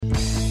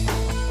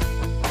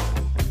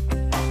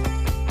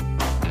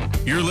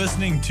You're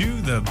listening to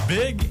The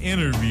Big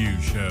Interview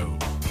Show.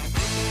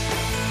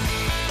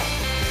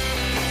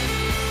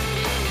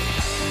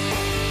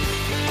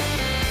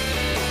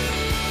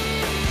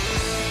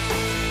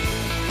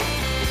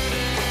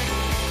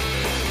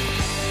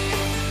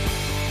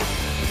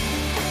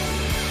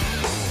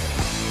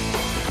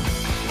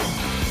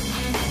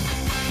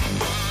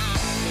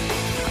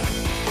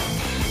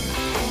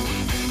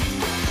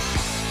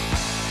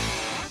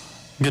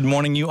 Good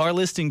morning. You are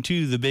listening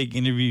to The Big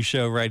Interview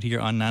Show right here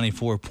on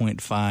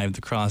 94.5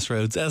 The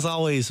Crossroads. As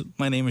always,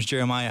 my name is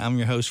Jeremiah. I'm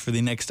your host for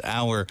the next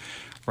hour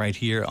right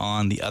here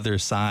on the other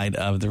side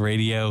of the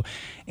radio.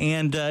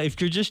 And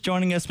if you're just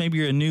joining us, maybe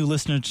you're a new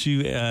listener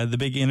to The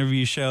Big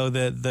Interview Show,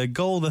 the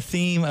goal, the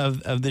theme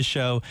of this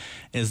show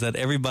is that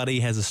everybody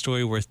has a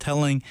story worth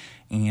telling,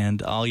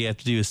 and all you have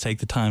to do is take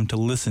the time to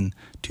listen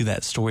to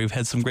that story. We've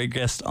had some great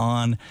guests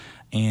on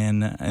in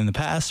the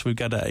past. We've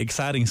got an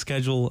exciting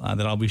schedule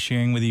that I'll be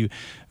sharing with you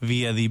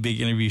via the Big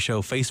Interview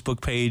Show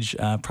Facebook page.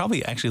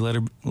 Probably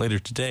actually later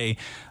today,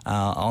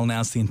 I'll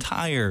announce the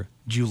entire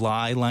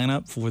July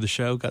lineup for the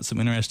show. Got some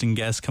interesting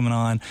guests coming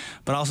on,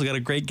 but also got a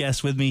great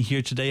guest with me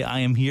here today. I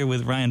am here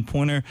with Ryan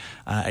Poynter,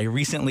 a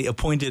recently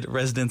appointed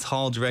Residence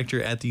Hall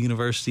Director at the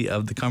University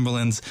of the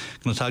Cumberlands.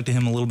 I'm going to talk to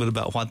him a little bit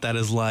about what that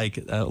is like,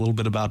 a little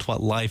bit about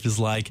what life is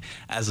like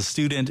as a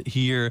student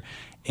here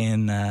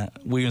in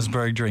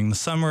Williamsburg during the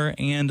summer,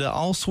 and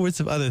all sorts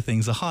of other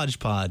things, a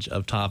hodgepodge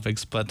of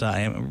topics. But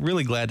I am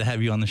really glad to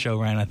have you on the show,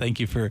 Ryan. I thank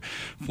you for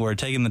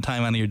taking the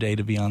time out of your day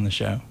to be on the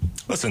show.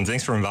 Listen,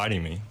 thanks for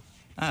inviting me.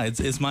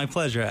 It's my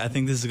pleasure. I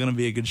think this is going to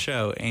be a good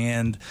show,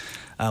 and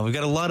we've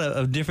got a lot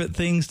of different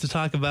things to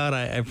talk about.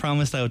 I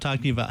promised I would talk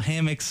to you about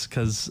hammocks,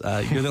 because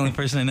you're the only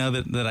person I know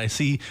that I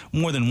see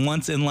more than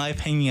once in life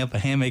hanging up a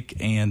hammock,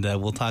 and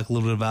we'll talk a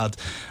little bit about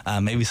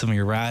maybe some of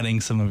your writing,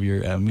 some of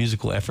your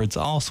musical efforts,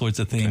 all sorts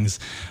of things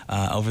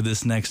over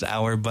this next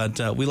hour.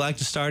 But we like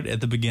to start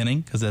at the beginning,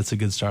 because that's a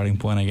good starting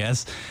point, I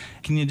guess.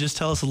 Can you just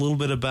tell us a little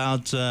bit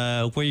about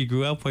where you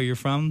grew up, where you're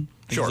from,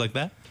 things Sure. like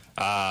that?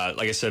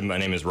 Like I said, my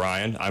name is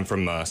Ryan. I'm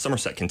from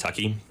Somerset,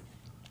 Kentucky.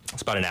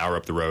 It's about an hour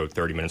up the road,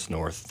 30 minutes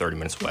north, 30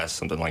 minutes west,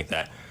 something like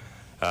that.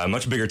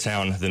 Much bigger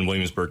town than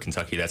Williamsburg,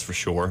 Kentucky, that's for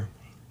sure.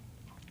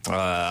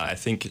 I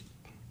think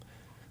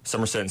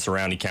Somerset and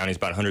surrounding counties,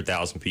 about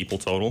 100,000 people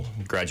total.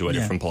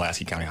 Graduated from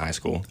Pulaski County High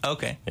School.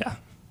 Okay. Yeah.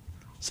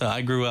 So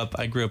I grew up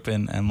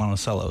in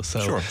Monticello.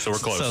 So Sure, so we're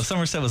close. So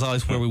Somerset was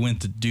always where we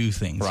went to do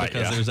things, right?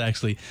 Because Yeah. there's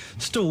actually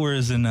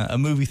stores and a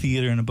movie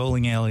theater and a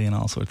bowling alley and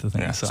all sorts of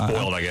things. Yeah, so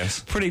spoiled, I'm I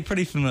guess.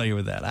 Pretty familiar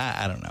with that.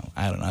 I don't know.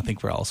 I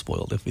think we're all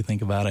spoiled if we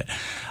think about it.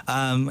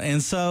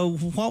 And so,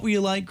 what were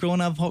you like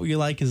growing up? What were you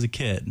like as a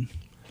kid?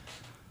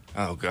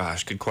 Oh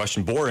gosh, good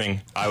question.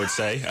 Boring, I would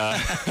say.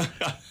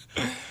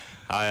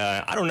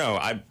 I don't know.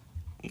 I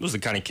was the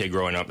kind of kid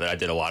growing up that I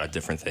did a lot of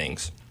different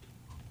things.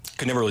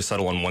 Could never really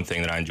settle on one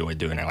thing that I enjoyed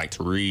doing. I like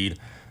to read.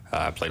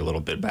 I played a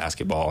little bit of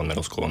basketball in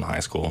middle school and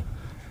high school.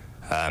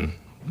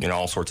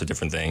 All sorts of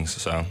different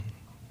things. So,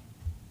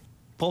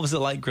 what was it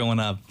like growing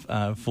up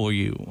for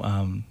you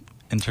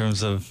in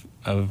terms of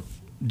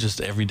just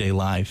everyday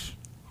life?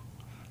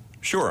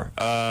 Sure.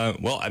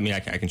 Well, I mean, I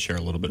can share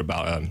a little bit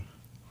about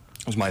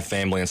my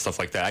family and stuff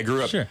like that. I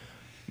grew up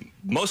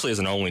mostly as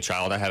an only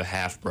child. I have a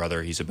half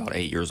brother. He's about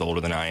 8 years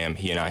older than I am.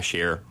 He and I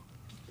share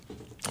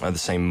the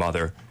same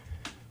mother.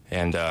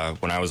 And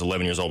when I was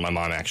 11 years old, my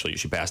mom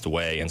she passed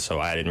away, and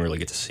so I didn't really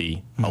get to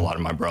see a lot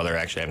of my brother.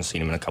 Actually, I haven't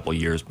seen him in a couple of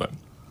years, but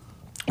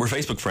we're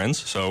Facebook friends,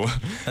 so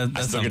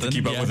I still get to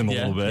keep up with him a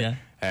little bit. Yeah.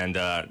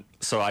 And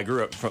so I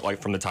grew up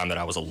from the time that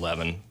I was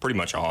 11, pretty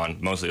much on,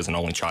 mostly as an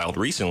only child.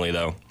 Recently,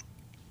 though,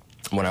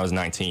 when I was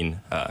 19,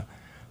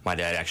 my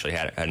dad actually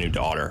had a new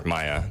daughter,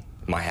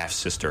 my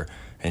half-sister,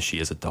 and she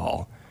is a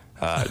doll.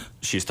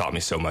 She's taught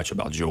me so much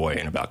about joy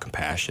and about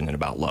compassion and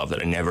about love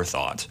that I never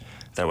thought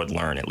that I would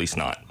learn, at least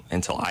not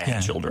until I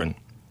had children.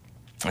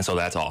 And so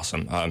that's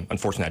awesome.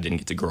 Unfortunately, I didn't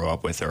get to grow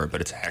up with her,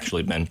 but it's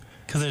actually been...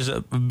 Because there's a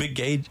big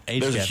age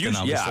there's gap. A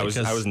huge,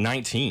 then, I was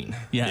 19.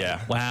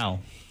 Yeah. Wow.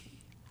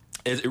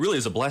 It really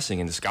is a blessing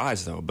in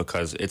disguise, though,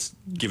 because it's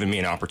given me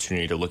an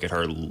opportunity to look at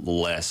her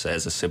less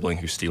as a sibling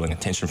who's stealing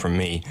attention from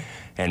me,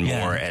 and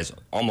more as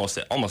almost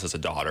as a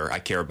daughter. I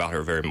care about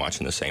her very much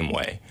in the same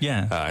way.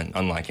 Yeah.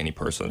 Unlike any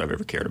person that I've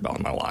ever cared about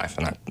in my life,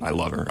 and I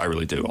love her. I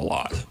really do a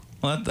lot.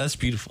 Well, that's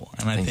beautiful,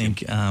 and I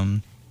think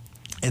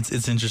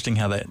it's interesting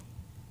how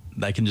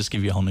that can just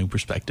give you a whole new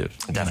perspective.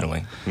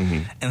 Definitely. You know?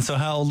 Mm-hmm. And so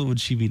how old would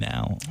she be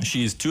now?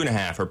 She's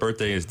 2.5. Her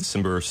birthday is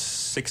December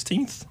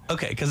 16th.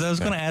 Okay, because I was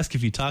going to ask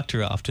if you talk to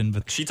her often,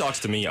 but... She talks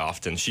to me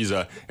often.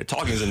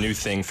 Talking is a new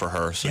thing for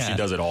her, so she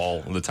does it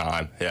all the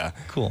time. Yeah.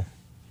 Cool.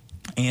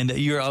 And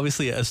you're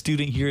obviously a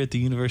student here at the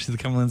University of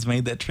the Cumberlands,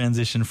 made that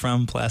transition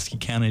from Pulaski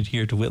County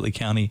here to Whitley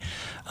County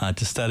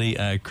to study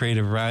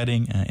creative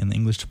writing in the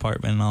English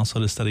department, and also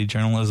to study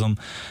journalism.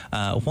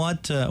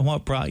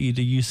 What brought you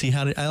to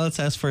UC? Let's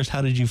ask first,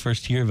 how did you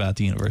first hear about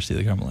the University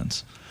of the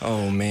Cumberlands?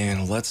 Oh,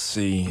 man, let's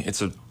see.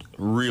 It's a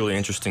really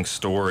interesting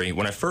story.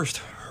 When I first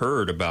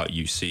heard about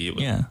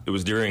UC, it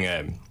was during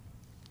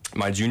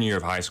my junior year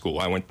of high school,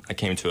 I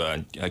came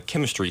to a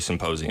chemistry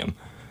symposium.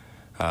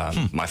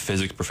 My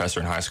physics professor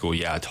in high school,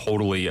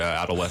 totally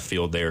out of left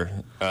field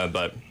there,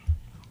 but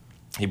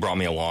he brought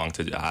me along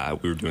to.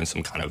 We were doing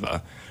some kind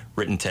of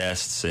written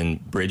tests and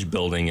bridge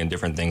building and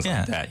different things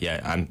like that.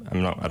 Yeah, I'm not. I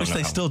don't know. Which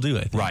they still do,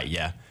 I think. Right.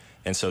 Yeah.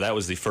 And so that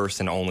was the first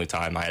and only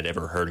time I had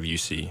ever heard of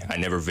UC. I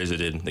never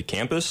visited the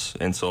campus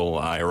until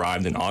I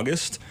arrived in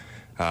August.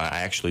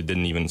 I actually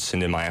didn't even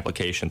send in my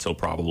application until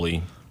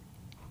probably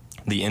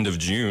the end of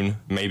June,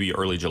 maybe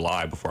early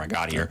July before I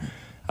got here.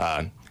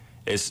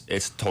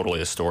 It's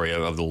totally a story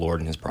of the Lord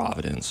and His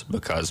providence,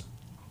 because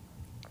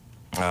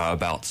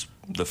about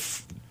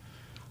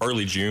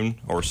early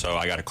June or so,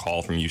 I got a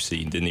call from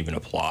UC, didn't even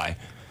apply.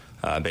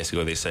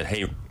 Basically, they said,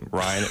 "Hey,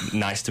 Ryan,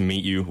 nice to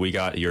meet you. We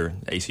got your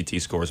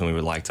ACT scores, and we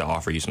would like to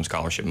offer you some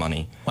scholarship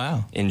money."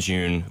 Wow! In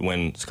June,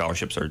 when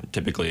scholarships are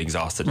typically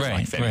exhausted, it's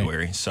like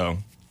February. Right. So,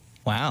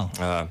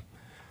 wow.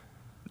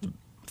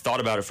 Thought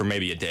about it for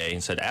maybe a day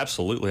and said,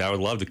 "Absolutely, I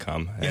would love to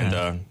come."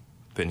 And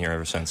been here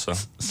ever since.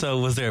 So,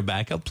 was there a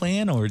backup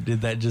plan, or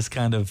did that just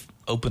kind of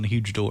open a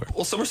huge door?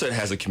 Well, Somerset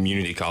has a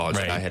community college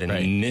that I had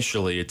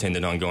initially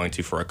intended on going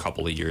to for a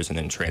couple of years and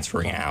then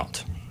transferring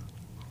out.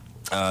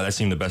 That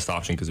seemed the best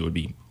option because it would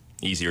be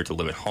easier to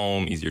live at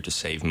home, easier to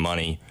save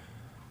money,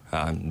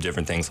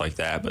 different things like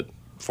that. But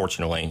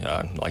fortunately,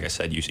 like I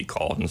said, UC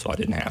called, and so I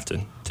didn't have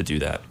to do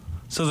that.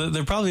 So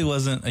there probably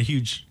wasn't a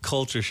huge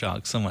culture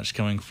shock so much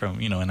coming from,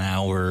 an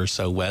hour or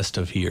so west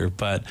of here.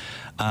 But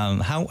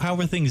how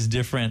were things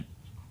different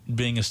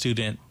being a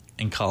student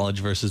in college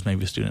versus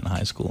maybe a student in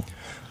high school?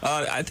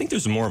 I think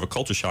there's more of a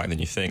culture shock than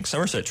you think.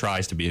 Somerset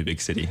tries to be a big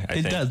city. I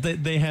think. It does.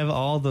 They have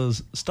all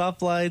those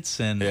stoplights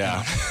and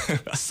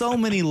so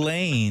many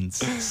lanes.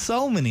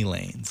 So many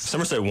lanes.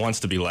 Somerset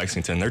wants to be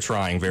Lexington. They're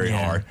trying very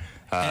hard.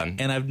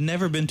 And I've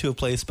never been to a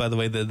place, by the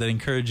way, that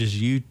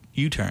encourages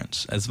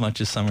U-turns as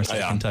much as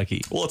Somerset,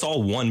 Kentucky. Well, it's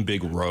all one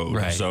big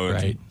road, so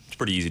it's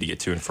pretty easy to get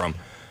to and from.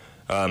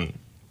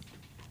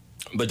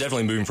 But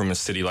definitely moving from a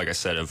city, like I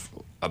said, of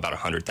about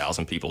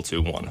 100,000 people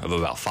to one of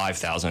about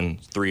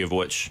 5,000, 3 of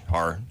which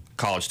are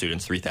college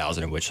students,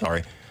 3,000 of which,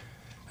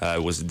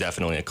 was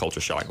definitely a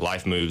culture shock.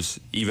 Life moves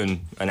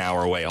even an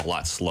hour away a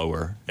lot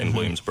slower in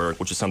Williamsburg,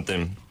 which is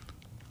something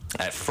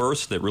at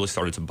first that really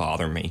started to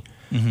bother me.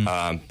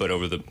 But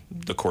over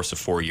the course of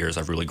 4 years,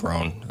 I've really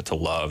grown to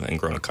love and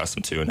grown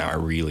accustomed to, and now I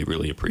really,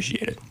 really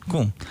appreciate it.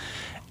 Cool.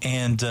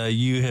 And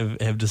you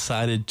have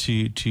decided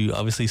to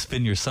obviously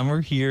spend your summer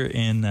here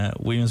in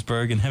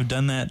Williamsburg, and have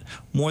done that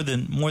more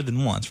than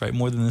once, right?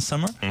 More than this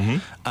summer.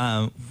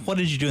 What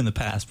did you do in the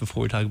past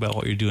before we talk about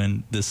what you're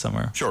doing this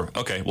summer? Sure.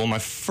 Okay. Well, my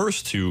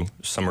first 2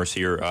 summers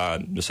here,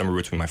 the summer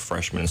between my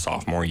freshman and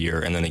sophomore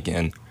year, and then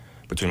again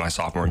between my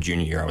sophomore and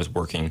junior year, I was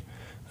working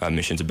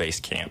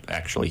missions-based camp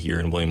actually here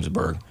in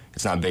Williamsburg.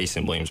 It's not based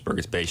in Williamsburg.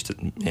 It's based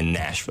in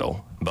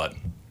Nashville, but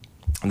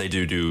they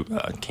do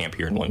camp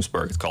here in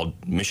Williamsburg. It's called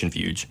Mission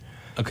Fuge.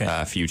 Okay.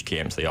 Fuge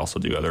camps. They also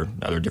do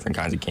other different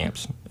kinds of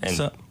camps.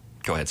 And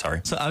go ahead, sorry.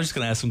 So I was just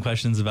going to ask some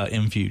questions about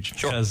MFuge.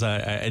 Sure. Because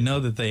I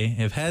know that they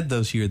have had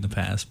those here in the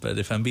past, but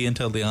if I'm being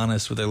totally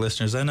honest with their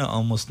listeners, I know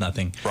almost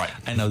nothing. Right.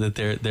 I know that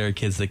there are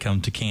kids that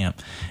come to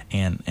camp,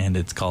 and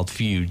it's called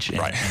Fuge. And,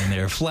 and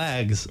there are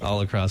flags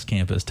all across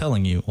campus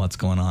telling you what's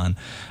going on.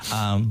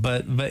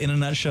 But in a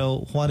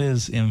nutshell, what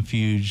is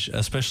MFuge,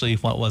 especially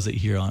what was it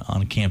here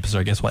on campus, or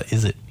I guess what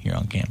is it here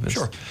on campus?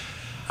 Sure.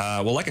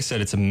 Well, like I said,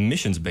 it's a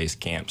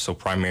missions-based camp, so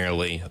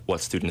primarily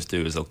what students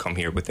do is they'll come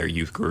here with their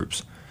youth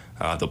groups.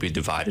 They'll be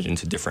divided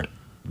into different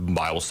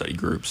Bible study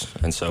groups,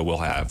 and so we'll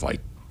have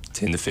like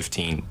 10 to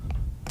 15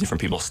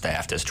 different people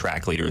staffed as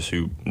track leaders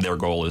who their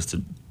goal is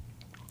to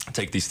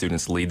take these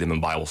students, lead them in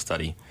Bible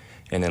study,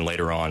 and then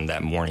later on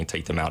that morning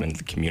take them out into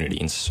the community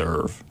and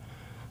serve.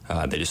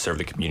 They just serve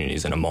the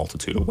communities in a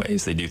multitude of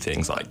ways. They do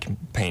things like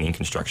painting,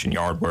 construction,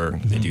 yard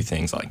work. They do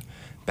things like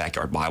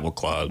backyard Bible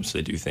clubs.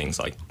 They do things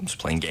like just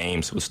playing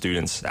games with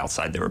students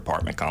outside their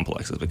apartment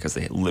complexes because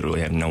they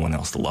literally have no one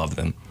else to love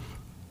them.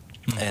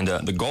 And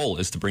the goal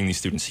is to bring these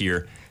students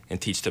here and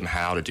teach them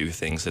how to do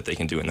things that they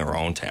can do in their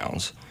own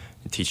towns.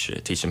 And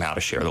teach them how to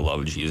share the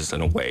love of Jesus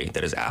in a way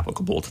that is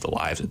applicable to the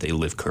lives that they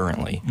live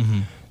currently.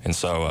 And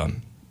so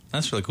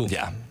that's really cool.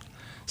 Yeah.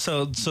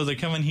 So they're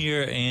coming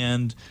here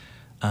and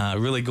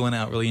really going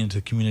out really into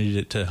the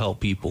community to help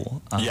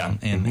people.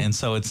 And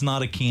so it's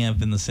not a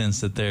camp in the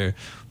sense that they're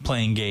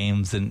playing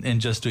games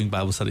and just doing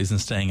Bible studies and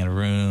staying in a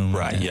room.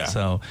 Right, and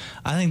so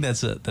I think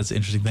that's an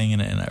interesting thing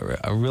and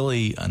a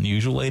really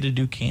unusual way to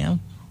do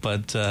camp.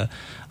 But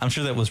I'm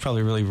sure that was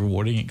probably a really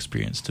rewarding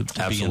experience to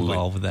be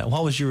involved with that.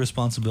 What was your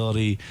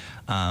responsibility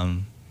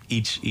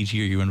each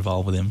year you were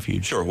involved with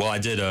MFuge? Sure. Well, I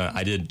did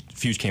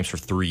Fuge camps for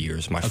 3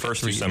 years. My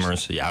first 2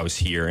 summers, I was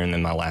here, and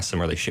then my last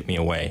summer they shipped me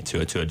away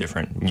to a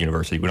different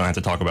university. We don't have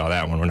to talk about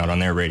that one. We're not on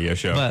their radio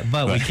show.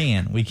 But we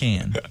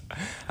can.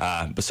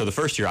 But so the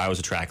first year I was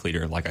a track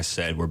leader, like I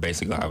said, where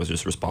basically I was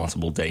just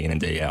responsible day in and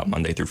day out,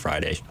 Monday through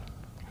Friday,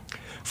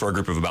 for a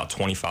group of about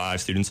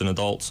 25 students and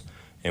adults.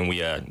 And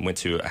we went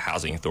to a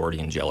housing authority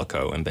in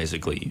Jellicoe, and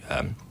basically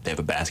they have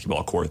a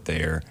basketball court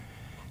there.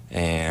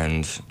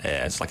 and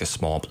it's like a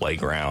small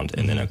playground,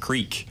 and then a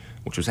creek,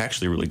 which was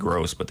actually really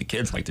gross, but the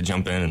kids like to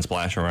jump in and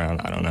splash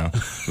around. I don't know.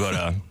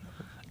 But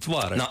it's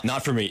water.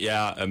 Not for me.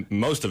 Yeah,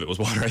 most of it was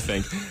water, I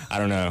think. I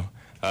don't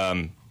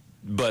know.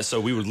 But so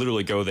we would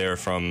literally go there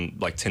from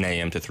like 10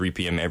 a.m. to 3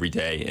 p.m. every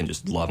day and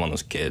just love on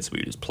those kids. We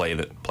would just play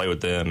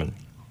with them, and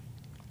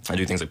I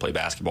do things like play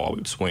basketball. We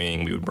would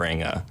swing. We would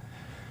bring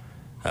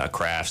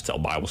crafts, tell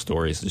Bible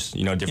stories, just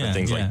different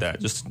things like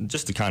that.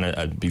 Just to kind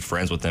of be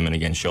friends with them, and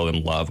again show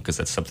them love, because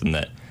that's something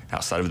that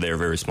outside of their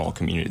very small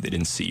community they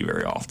didn't see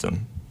very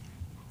often.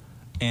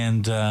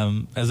 And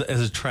as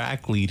a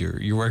track leader,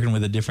 you're working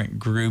with a different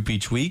group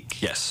each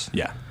week? Yes,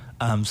 yeah.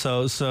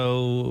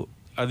 So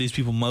are these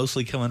people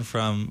mostly coming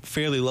from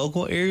fairly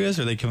local areas,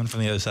 or are they coming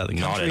from the other side of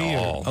the country? Not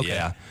at all, Okay.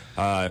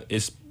 yeah.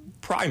 It's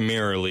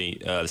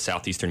primarily the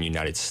southeastern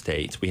United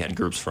States. We had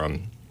groups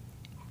from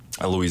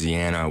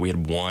Louisiana. We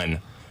had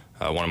one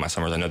of my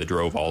summers I know that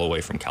drove all the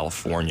way from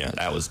California.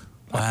 That was...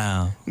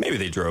 Wow. Maybe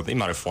they drove. They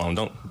might have flown.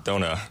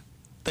 Don't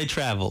They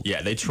traveled.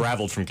 Yeah, they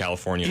traveled from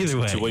California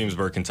to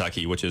Williamsburg,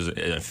 Kentucky, which is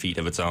a feat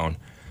of its own.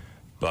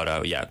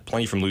 But, yeah,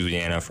 plenty from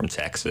Louisiana, from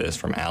Texas,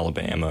 from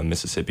Alabama,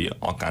 Mississippi,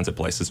 all kinds of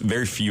places.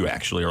 Very few,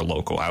 actually, are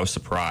local. I was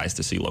surprised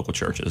to see local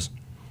churches.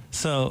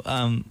 So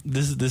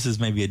this is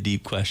maybe a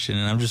deep question,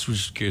 and I'm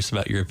just curious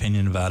about your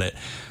opinion about it.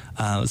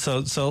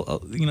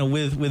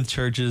 With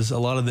churches, a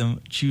lot of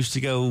them choose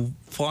to go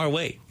far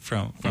away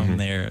from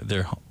their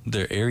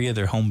area,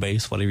 their home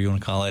base, whatever you want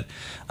to call it,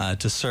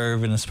 to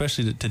serve, and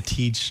especially to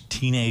teach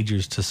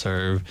teenagers to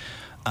serve.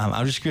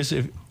 I'm just curious,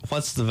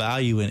 what's the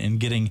value in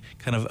getting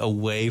kind of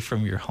away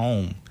from your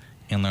home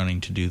and learning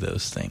to do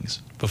those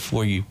things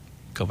before you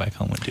go back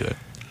home and do it?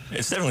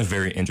 It's definitely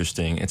very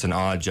interesting. It's an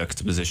odd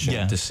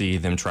juxtaposition to see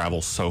them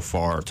travel so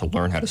far to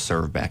learn how to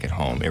serve back at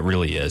home. It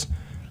really is.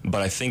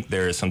 But I think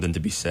there is something to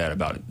be said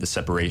about the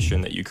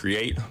separation that you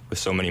create with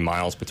so many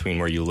miles between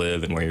where you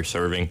live and where you're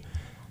serving.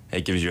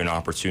 It gives you an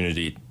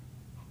opportunity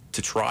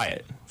to try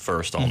it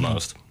first,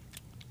 almost,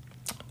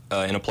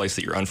 in a place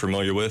that you're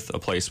unfamiliar with, a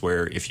place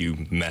where if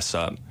you mess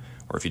up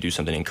or if you do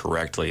something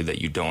incorrectly,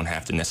 that you don't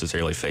have to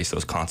necessarily face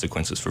those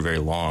consequences for very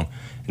long.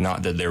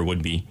 Not that there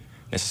would be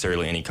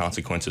necessarily any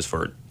consequences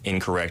for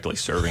incorrectly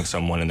serving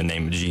someone in the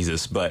name of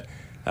Jesus, but,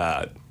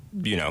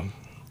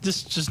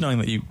 Just knowing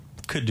that you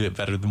could do it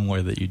better the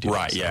more that you do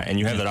right, it. Yeah, and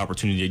you have that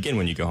opportunity again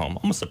when you go home.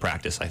 Almost a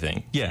practice, I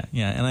think. Yeah,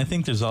 and I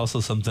think there's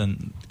also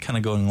something kind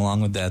of going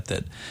along with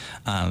that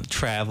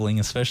traveling,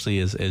 especially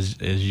as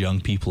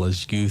young people,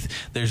 as youth,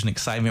 there's an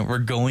excitement. We're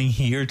going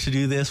here to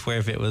do this, where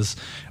if it was,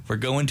 we're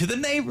going to the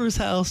neighbor's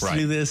house to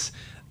do this,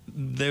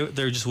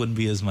 there just wouldn't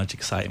be as much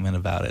excitement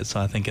about it. So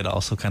I think it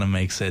also kind of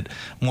makes it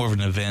more of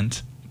an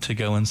event to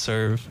go and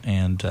serve,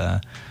 and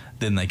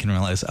then they can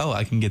realize,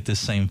 I can get this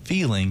same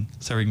feeling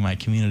serving my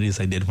community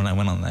as I did when I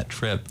went on that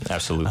trip.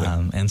 Absolutely.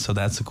 And so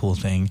that's a cool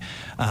thing.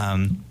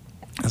 And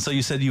so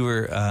you said you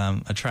were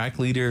a track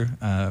leader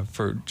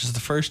for just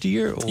the first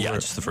year? Yeah,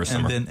 just the first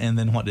summer. And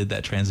then what did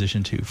that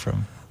transition to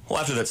from? Well,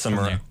 after that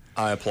summer,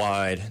 I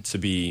applied to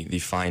be the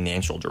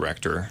financial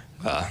director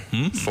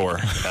for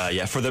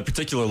the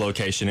particular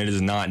location. It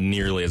is not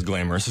nearly as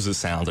glamorous as it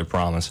sounds, I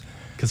promise.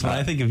 Because when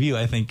I think of you,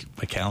 I think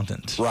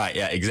accountant. Right,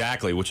 yeah,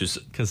 exactly, which is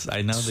because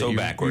I know so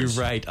that you're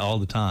right all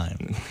the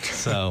time.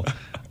 So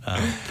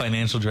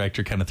financial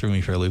director kind of threw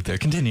me for a loop there.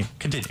 Continue.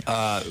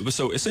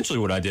 So essentially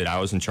what I did, I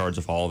was in charge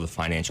of all of the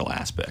financial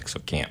aspects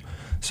of camp.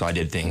 So I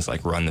did things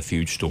like run the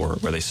Fuge store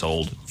where they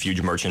sold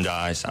Fuge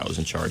merchandise. I was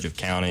in charge of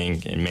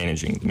counting and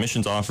managing the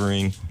missions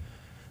offering.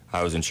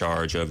 I was in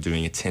charge of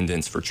doing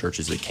attendance for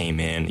churches that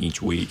came in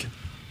each week.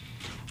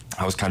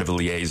 I was kind of a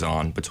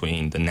liaison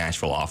between the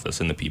Nashville office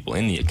and the people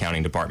in the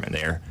accounting department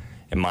there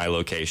in my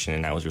location,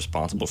 and I was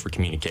responsible for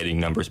communicating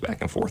numbers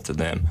back and forth to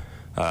them.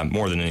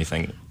 More than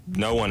anything,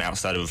 no one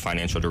outside of a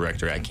financial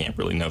director at camp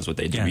really knows what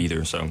they do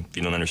either, so if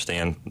you don't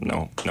understand,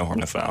 no harm,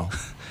 no foul.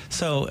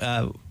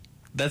 So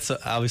that's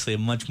obviously a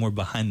much more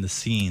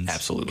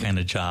behind-the-scenes kind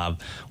of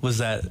job. Was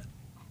that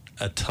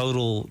a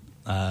total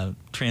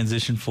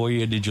transition for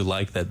you? Did you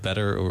like that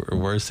better or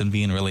worse than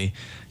being really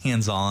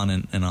hands-on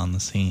and on the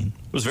scene?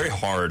 It was very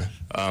hard,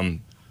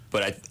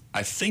 but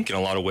I think in a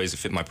lot of ways it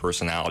fit my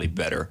personality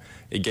better.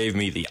 It gave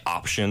me the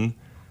option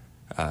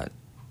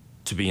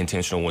to be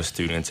intentional with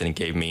students, and it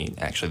gave me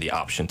actually the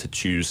option to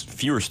choose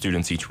fewer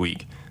students each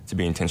week to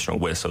be intentional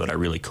with, so that I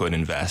really could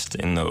invest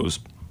in those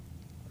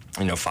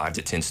 5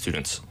 to 10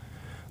 students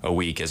a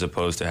week, as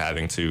opposed to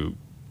having to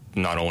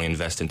not only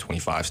invest in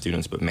 25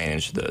 students, but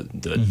manage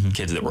the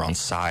kids that were on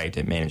site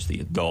and manage the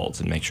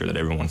adults and make sure that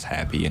everyone's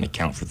happy and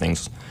account for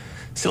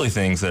silly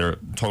things that are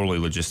totally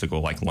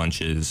logistical, like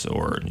lunches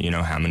or,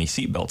 how many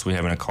seatbelts we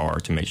have in a car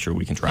to make sure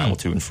we can travel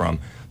to and from.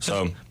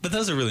 So, but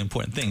those are really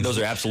important things. Those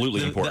are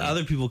absolutely important. The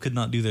other people could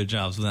not do their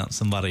jobs without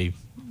somebody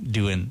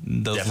doing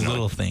those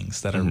little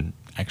things that are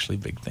actually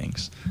big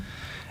things.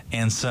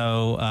 And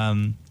so,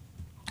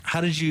 how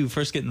did you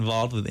first get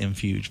involved with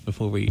MFuge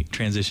before we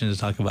transition to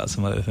talk about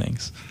some other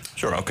things?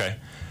 Sure, okay.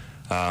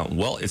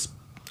 Well, it's,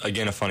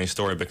 again, a funny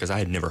story because I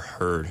had never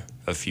heard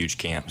of Fuge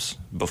camps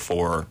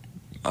before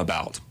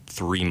about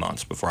 3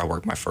 months before I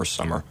worked my first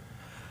summer.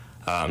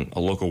 A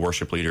local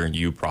worship leader, and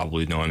you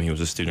probably know him. He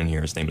was a student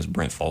here. His name is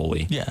Brent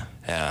Foley.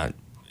 Yeah.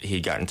 He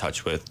got in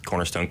touch with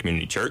Cornerstone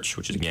Community Church,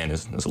 which is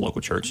a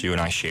local church you and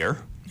I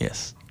share.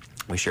 Yes.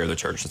 We share the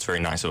church. That's very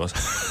nice of us.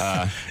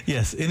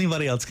 Yes.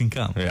 Anybody else can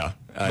come. Yeah.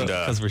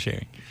 Because we're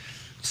sharing.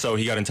 So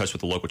he got in touch with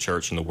the local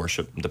church and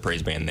the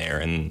praise band there,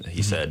 and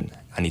he said,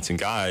 I need some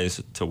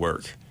guys to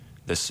work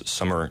this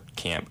summer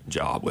camp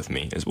job with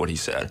me, is what he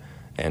said.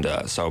 And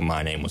so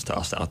my name was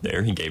tossed out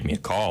there. He gave me a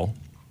call,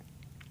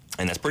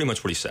 and that's pretty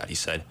much what he said. He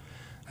said,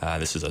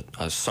 this is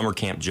a summer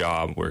camp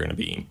job. We're going to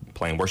be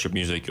playing worship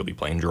music. You'll be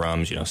playing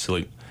drums,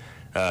 silly.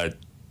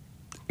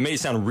 Made it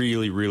sound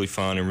really, really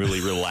fun and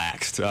really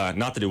relaxed.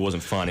 Not that it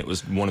wasn't fun. It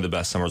was one of the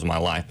best summers of my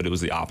life, but it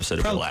was the opposite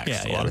of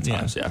relaxed a lot of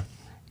times, yeah.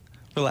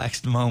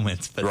 Relaxed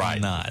moments, but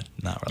not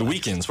relaxed. The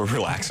weekends were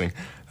relaxing.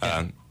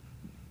 Yeah.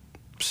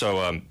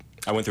 So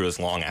I went through this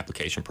long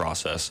application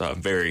process,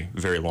 very,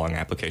 very long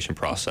application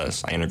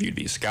process. I interviewed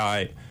via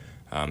Skype.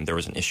 There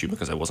was an issue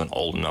because I wasn't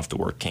old enough to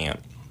work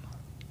camp.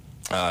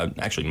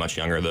 Actually, much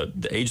younger.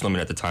 The age limit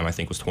at the time, I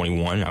think, was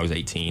 21. I was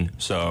 18,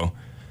 so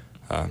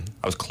I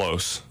was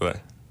close.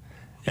 But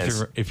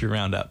if you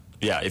round up.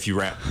 Yeah, if you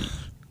round.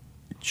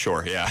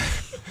 Sure, yeah.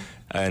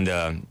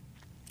 And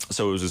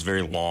so it was this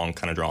very long,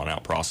 kind of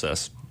drawn-out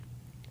process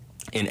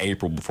in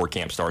April before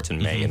camp starts in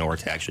May in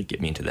order to actually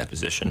get me into that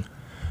position,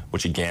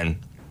 which, again,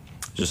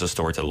 just a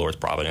story to the Lord's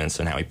providence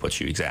and how he puts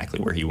you exactly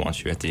where he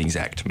wants you at the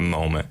exact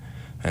moment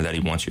and that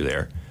he wants you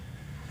there.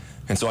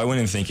 And so I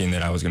went in thinking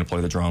that I was going to play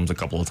the drums a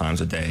couple of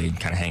times a day,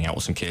 kind of hang out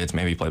with some kids,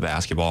 maybe play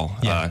basketball.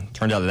 Yeah.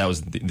 Turned out that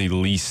was the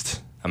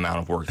least amount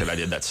of work that I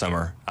did that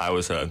summer. I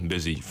was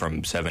busy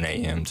from 7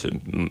 a.m.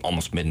 to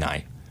almost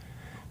midnight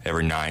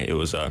every night. It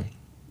was a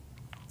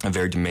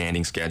very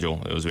demanding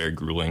schedule. It was very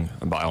grueling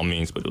by all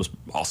means, but it was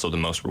also the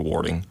most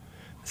rewarding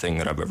thing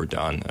that I've ever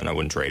done, and I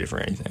wouldn't trade it for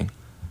anything.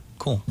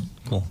 Cool.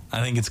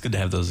 I think it's good to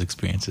have those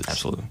experiences.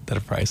 Absolutely. That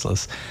are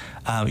priceless.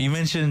 You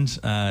mentioned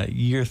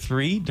year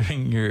 3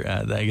 during your,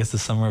 I guess, the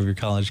summer of your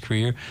college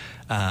career.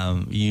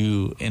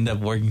 You end up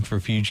working for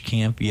Fuge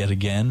Camp yet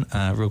again.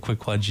 Real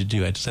quick, what did you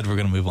do? I said we're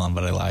going to move on,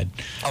 but I lied.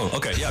 Oh,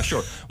 okay. Yeah,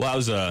 sure. Well,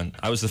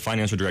 I was the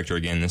financial director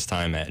again, this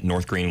time at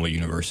North Greenville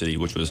University,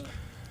 which was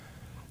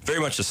very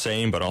much the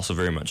same, but also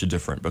very much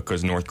different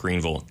because North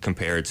Greenville,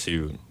 compared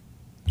to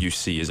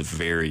UC, is a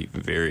very,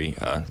 very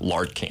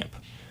large camp.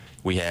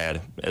 We had,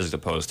 as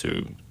opposed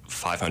to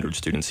 500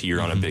 students here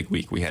on a big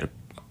week, we had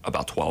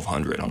about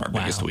 1,200 on our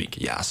biggest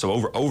week. Yeah, so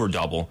over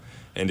double.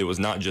 And it was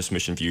not just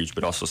Mission Fuge,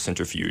 but also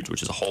Centrifuge,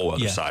 which is a whole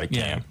other side of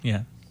camp.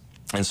 Yeah.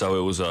 And so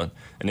it was an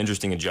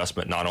interesting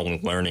adjustment, not only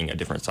learning a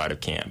different side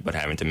of camp, but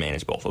having to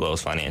manage both of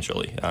those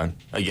financially.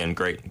 Again,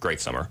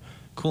 great summer.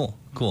 Cool.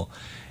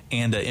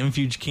 And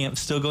MFuge Camp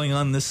still going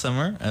on this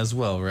summer as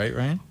well, right,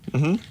 Ryan?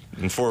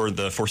 Mm-hmm. And for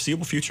the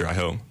foreseeable future, I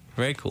hope.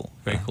 Very cool.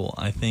 Cool.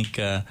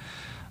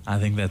 I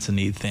think that's a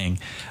neat thing.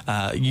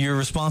 Your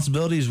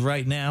responsibilities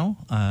right now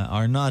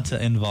are not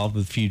involved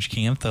with Fuge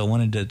Camp, though I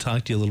wanted to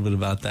talk to you a little bit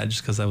about that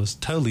just because I was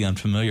totally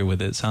unfamiliar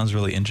with it. It sounds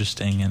really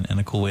interesting and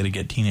a cool way to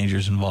get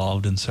teenagers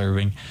involved in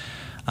serving.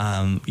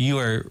 You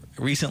are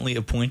recently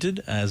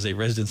appointed as a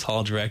residence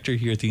hall director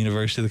here at the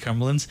University of the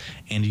Cumberlands,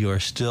 and you are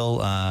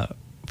still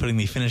putting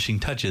the finishing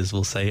touches,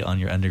 we'll say, on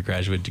your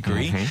undergraduate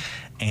degree.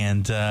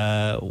 And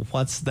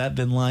what's that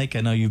been like?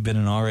 I know you've been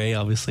an RA,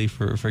 obviously,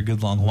 for a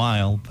good long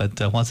while, but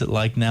what's it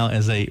like now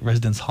as a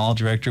residence hall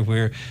director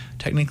where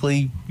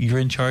technically you're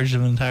in charge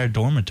of an entire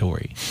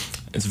dormitory?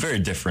 It's very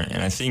different,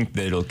 and I think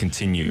that it'll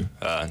continue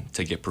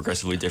to get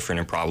progressively different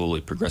and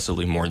probably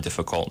progressively more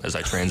difficult as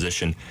I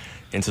transition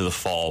into the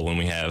fall when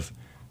we have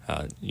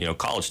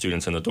college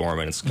students in the dorm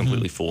and it's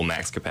completely full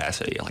max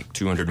capacity, like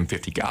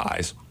 250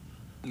 guys.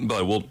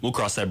 But we'll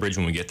cross that bridge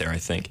when we get there, I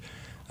think.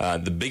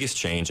 The biggest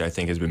change, I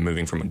think, has been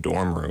moving from a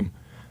dorm room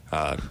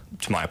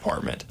to my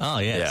apartment. Oh,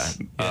 yes.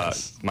 Yeah.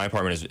 My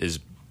apartment is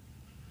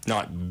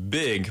not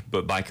big,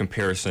 but by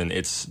comparison,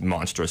 it's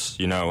monstrous,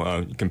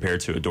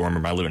 compared to a dorm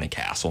room. I live in a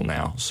castle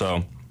now.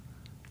 So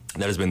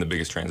that has been the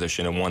biggest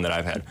transition and one that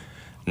I've had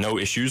no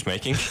issues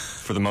making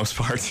for the most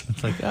part.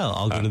 It's like,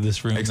 I'll go to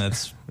this room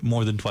that's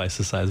more than twice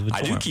the size of a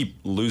dorm. I do keep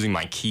losing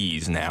my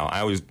keys now.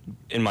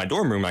 In my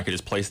dorm room, I could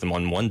just place them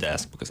on one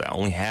desk because I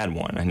only had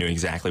one. I knew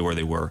exactly where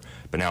they were.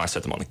 But now I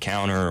set them on the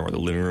counter or the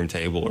living room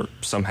table or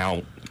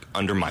somehow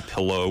under my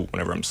pillow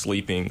whenever I'm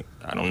sleeping.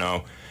 I don't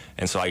know.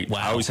 And so I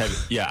always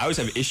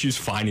have issues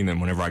finding them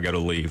whenever I go to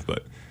leave.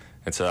 But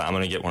I'm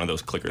going to get one of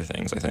those clicker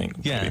things, I think.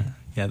 Yeah, maybe.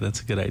 Yeah,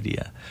 that's a good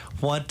idea.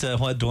 What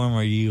dorm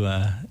are you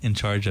in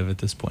charge of at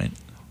this point?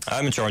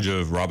 I'm in charge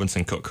of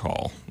Robinson Cook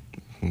Hall.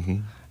 Mm-hmm.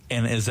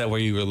 And is that where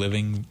you were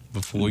living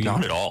before you?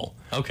 Not at all.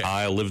 Okay.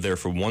 I lived there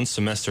for one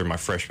semester my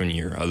freshman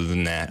year. Other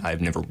than that,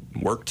 I've never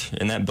worked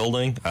in that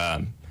building.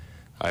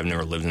 I've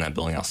never lived in that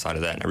building outside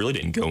of that, and I really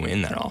didn't go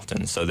in that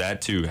often. So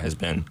that, too, has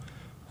been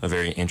a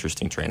very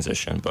interesting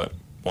transition, but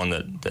one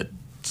that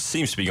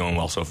seems to be going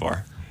well so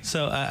far.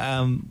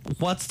 So,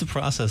 what's the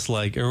process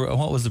like, or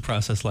what was the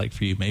process like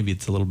for you? Maybe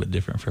it's a little bit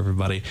different for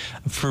everybody.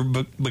 For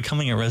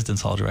becoming a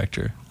residence hall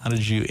director, how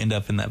did you end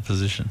up in that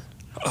position?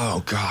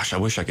 Oh gosh, I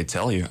wish I could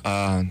tell you.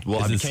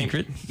 Is it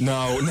secret?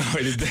 No,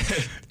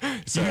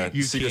 it's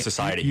a secret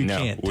society. You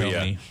can't tell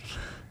me.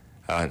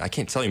 I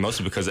can't tell you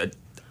mostly because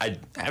I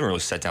haven't really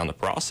sat down to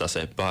process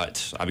it.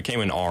 But I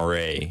became an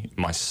RA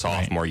my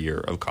sophomore year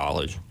of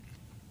college,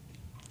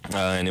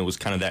 and it was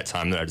kind of that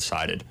time that I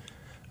decided.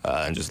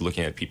 And just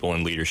looking at people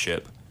in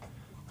leadership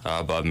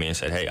above me and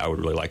said, hey, I would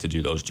really like to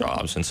do those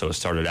jobs. And so it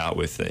started out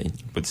with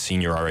the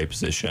senior RA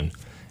position,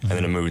 and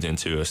then it moved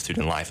into a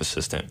student life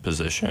assistant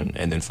position,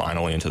 and then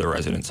finally into the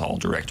residence hall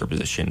director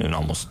position, and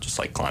almost just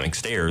like climbing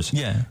stairs.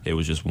 Yeah. It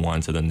was just one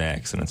to the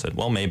next. And I said,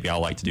 well, maybe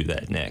I'll like to do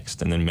that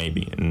next. And then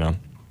maybe, and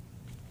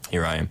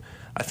here I am.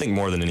 I think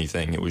more than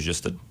anything, it was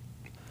just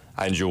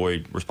I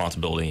enjoyed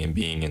responsibility and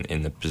being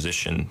in the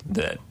position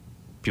that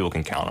people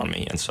can count on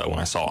me. And so when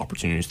I saw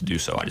opportunities to do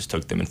so, I just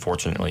took them. And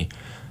fortunately,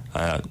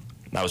 I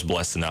was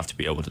blessed enough to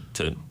be able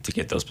to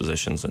get those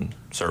positions and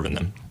serve in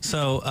them.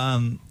 So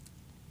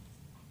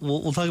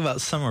we'll talk about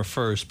summer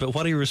first, but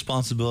what are your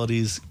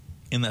responsibilities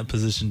in that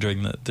position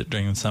during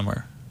the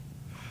summer?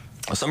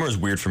 Summer is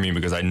weird for me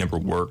because I never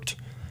worked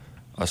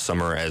a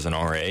summer as an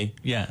RA.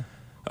 Yeah.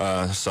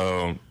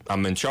 So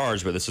I'm in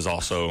charge, but this is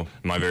also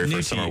my very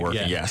first summer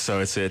working. Yeah. So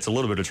it's a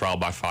little bit of trial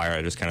by fire.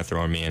 I just kind of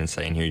throwing me in and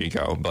saying, here you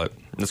go. But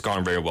it's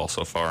gone very well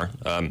so far.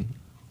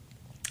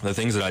 The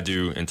things that I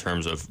do in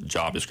terms of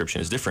job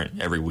description is different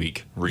every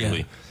week, really.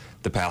 Yeah.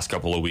 The past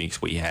couple of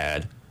weeks we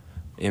had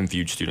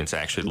MFUGE students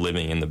actually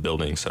living in the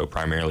building. So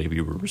primarily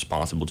we were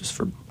responsible just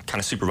for kind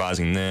of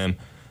supervising them.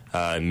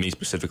 Me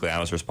specifically, I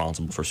was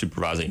responsible for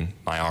supervising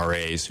my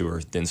RAs who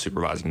are then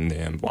supervising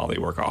them while they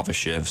work office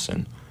shifts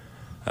and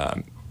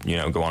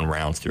go on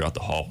rounds throughout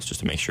the halls just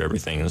to make sure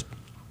everything is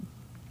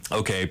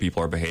okay,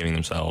 people are behaving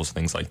themselves,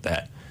 things like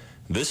that.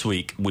 This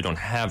week, we don't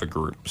have a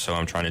group, so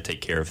I'm trying to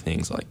take care of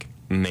things like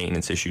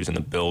maintenance issues in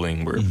the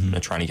building. We're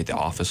trying to get the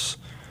office,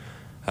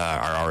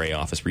 our RA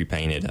office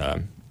repainted.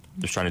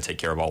 Just trying to take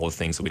care of all the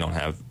things that we don't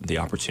have the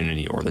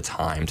opportunity or the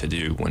time to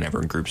do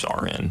whenever groups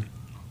are in.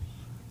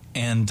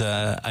 And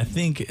I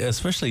think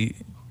especially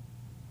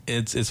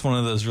it's one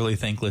of those really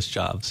thankless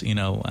jobs.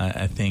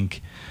 I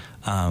think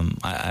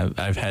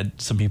I've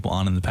had some people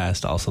on in the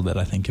past also that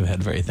I think have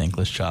had very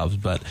thankless jobs.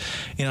 But,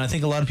 I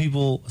think a lot of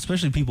people,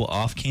 especially people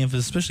off campus,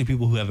 especially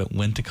people who haven't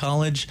went to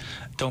college,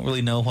 don't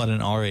really know what an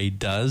RA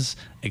does,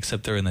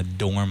 except they're in the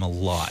dorm a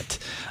lot.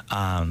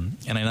 And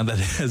I know that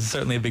is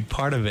certainly a big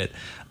part of it.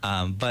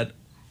 But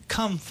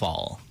come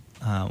fall,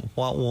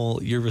 what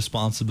will your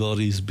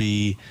responsibilities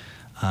be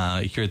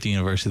here at the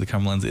University of the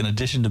Cumberlands, in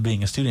addition to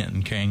being a student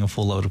and carrying a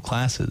full load of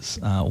classes?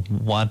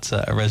 What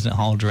a resident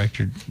hall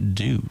director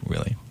do,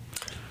 really?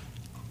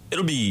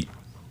 It'll be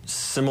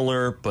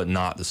similar, but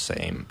not the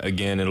same.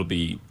 Again, it'll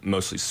be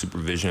mostly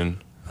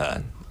supervision.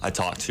 I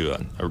talked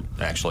to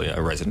actually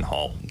a resident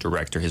hall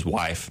director, his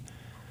wife,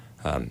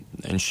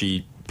 and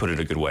she put it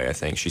a good way, I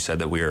think. She said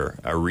that we are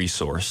a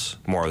resource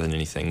more than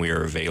anything. We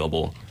are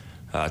available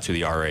to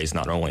the RAs,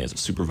 not only as a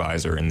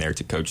supervisor and there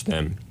to coach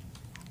them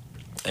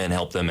and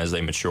help them as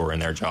they mature in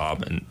their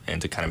job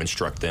and to kind of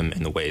instruct them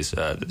in the ways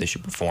that they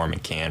should perform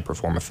and can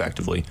perform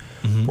effectively.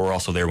 Mm-hmm. We're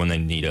also there when they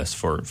need us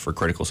for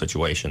critical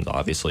situations,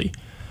 obviously.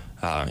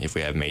 If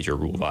we have major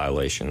rule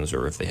violations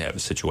or if they have a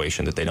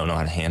situation that they don't know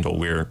how to handle,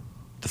 we're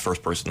the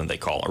first person that they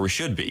call, or we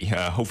should be.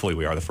 Hopefully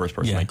we are the first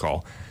person they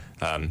call.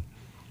 So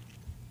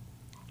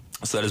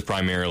that is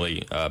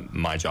primarily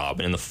my job.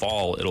 And in the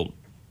fall, it'll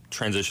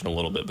transition a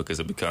little bit because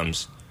it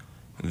becomes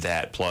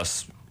that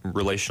plus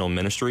relational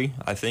ministry,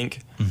 I think.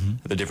 Mm-hmm.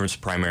 The difference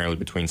primarily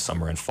between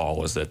summer and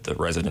fall is that the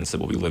residents that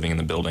will be living in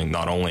the building,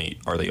 not only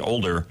are they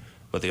older,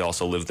 but they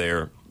also live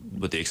there,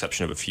 with the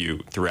exception of a few,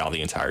 throughout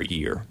the entire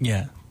year.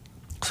 Yeah.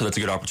 So that's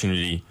a good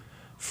opportunity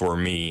for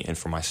me and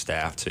for my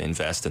staff to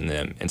invest in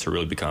them and to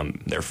really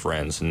become their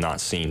friends and not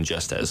seen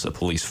just as a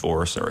police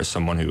force or as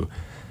someone who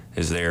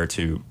is there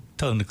to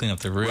tell them to clean up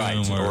their room,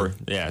 right, or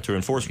to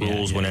enforce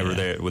rules whenever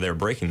they're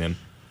breaking them.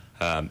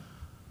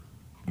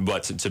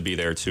 But to be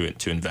there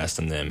to invest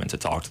in them and to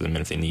talk to them,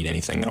 and if they need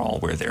anything at all,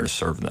 we're there to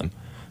serve them.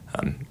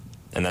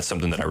 And that's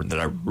something that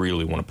I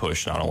really want to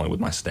push, not only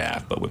with my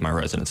staff, but with my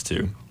residents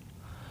too.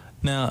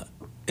 Now,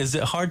 is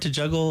it hard to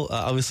juggle?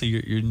 Obviously,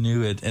 you're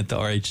new at the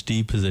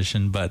RHD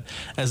position, but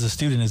as a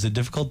student, is it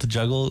difficult to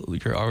juggle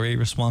your RA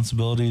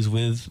responsibilities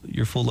with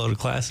your full load of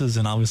classes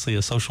and obviously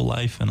a social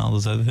life and all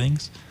those other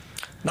things?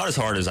 Not as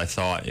hard as I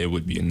thought it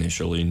would be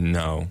initially,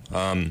 no.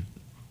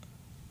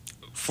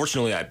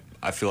 Fortunately,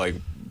 I feel like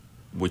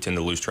we tend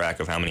to lose track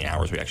of how many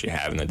hours we actually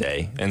have in the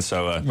day. And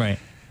so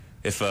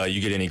if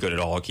you get any good at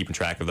all at keeping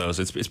track of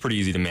those, it's pretty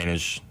easy to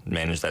manage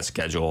that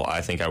schedule.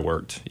 I think I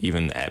worked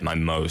even at my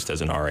most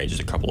as an RA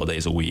just a couple of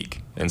days a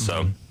week. And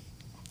so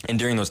and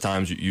during those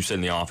times, you sit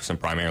in the office and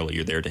primarily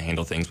you're there to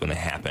handle things when they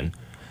happen.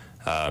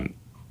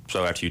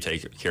 So after you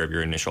take care of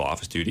your initial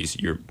office duties,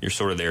 you're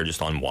sort of there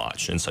just on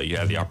watch. And so you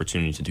have the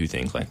opportunity to do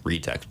things like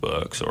read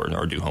textbooks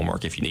or do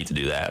homework if you need to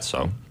do that.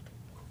 So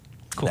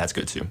Cool. That's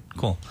good too.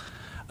 Cool.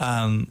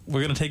 We're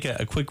going to take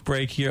a quick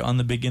break here on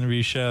the Big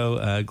Interview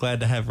Show. Glad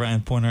to have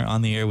Ryan Poynter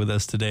on the air with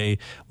us today.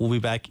 We'll be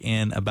back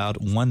in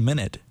about 1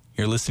 minute.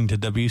 You're listening to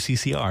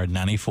WCCR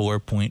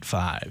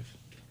 94.5.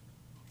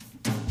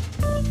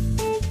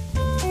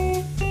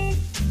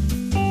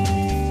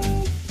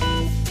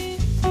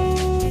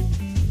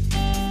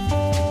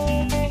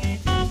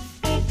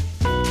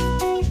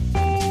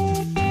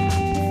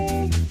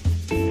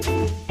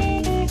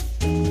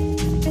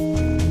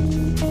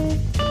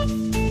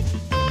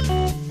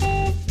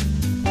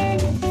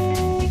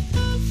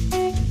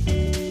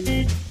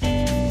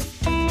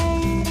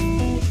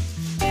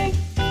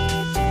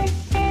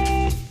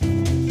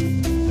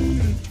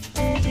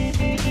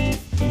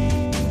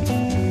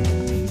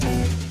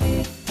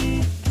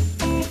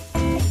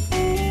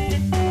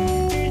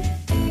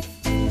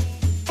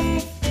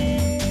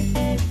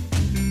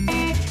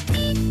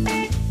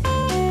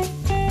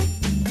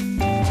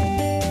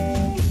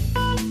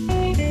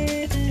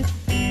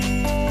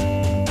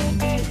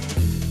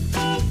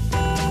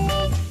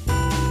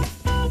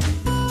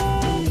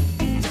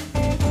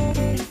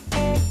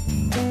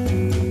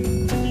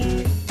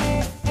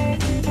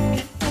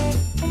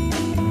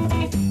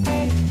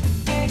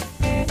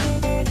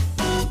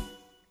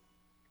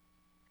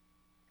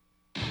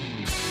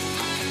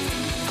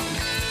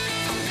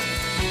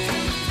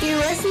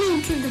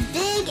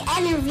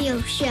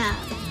 Show.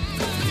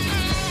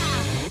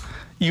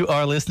 You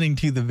are listening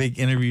to the Big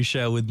Interview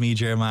Show with me,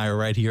 Jeremiah,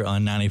 right here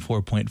on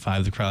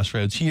 94.5 The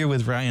Crossroads. Here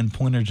with Ryan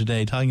Poynter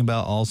today, talking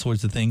about all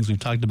sorts of things. We've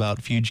talked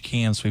about Fuge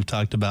camps. We've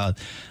talked about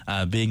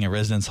being a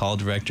residence hall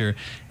director,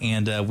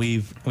 and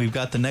we've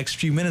got the next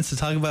few minutes to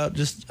talk about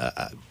just,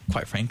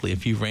 quite frankly, a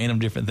few random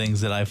different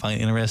things that I find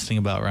interesting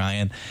about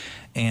Ryan.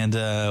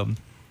 And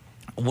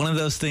one of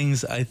those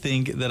things I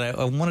think that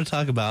I want to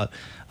talk about,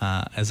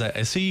 as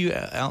I see you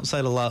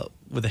outside a lot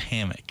with a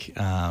hammock,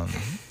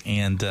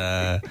 and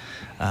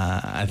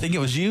I think it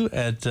was you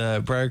at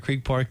Briar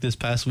Creek Park this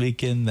past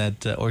weekend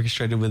that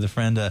orchestrated with a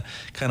friend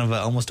kind of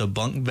almost a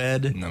bunk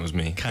bed. That was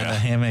me. Kind of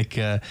hammock.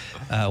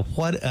 How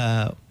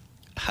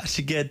did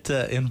you get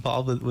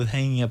involved with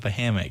hanging up a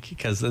hammock?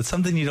 Because that's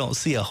something you don't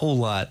see a whole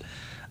lot.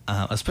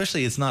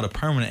 Especially, it's not a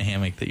permanent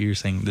hammock that you're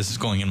saying this is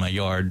going in my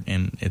yard,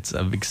 and it's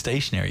a big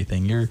stationary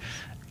thing. You're,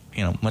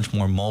 much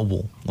more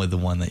mobile with the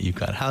one that you've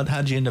got.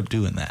 How'd you end up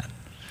doing that?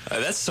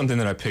 That's something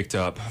that I picked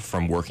up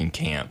from working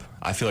camp.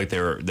 I feel like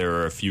there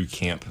are a few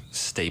camp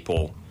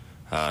staple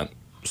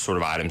sort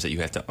of items that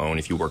you have to own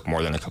if you work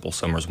more than a couple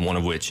summers. One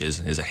of which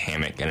is a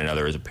hammock, and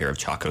another is a pair of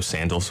Chaco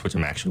sandals, which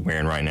I'm actually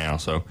wearing right now.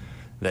 So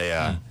they,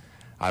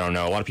 I don't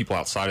know, a lot of people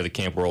outside of the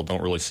camp world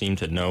don't really seem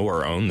to know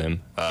or own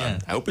them. I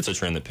hope it's a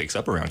trend that picks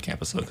up around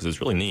campus, though, because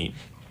it's really neat.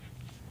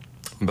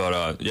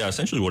 But,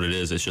 essentially what it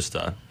is, it's just,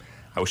 I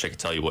wish I could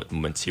tell you what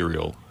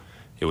material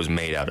it was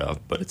made out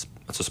of, but it's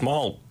a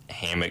small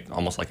hammock,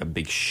 almost like a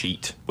big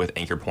sheet with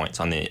anchor points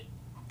on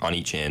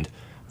each end,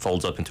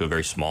 folds up into a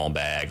very small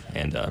bag,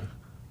 and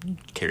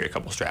carry a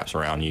couple straps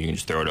around. You can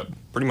just throw it up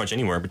pretty much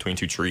anywhere between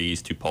two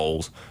trees, two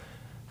poles.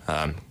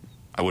 I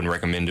wouldn't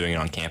recommend doing it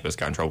on campus.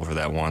 Got in trouble for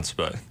that once,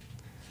 but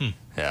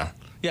yeah.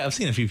 Yeah, I've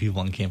seen a few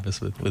people on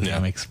campus with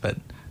hammocks, but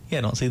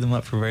I don't see them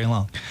up for very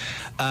long.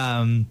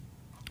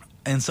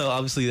 And so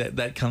obviously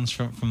that comes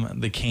from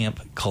the camp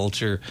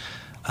culture.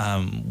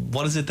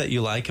 What is it that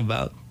you like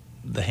about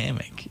the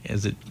hammock?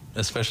 Is it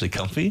especially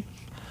comfy?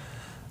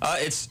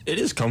 It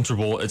is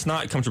comfortable. It's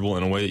not comfortable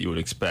in a way that you would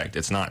expect.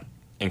 It's not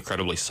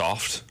incredibly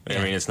soft. Yeah.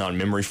 I mean, it's not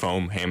memory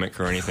foam hammock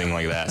or anything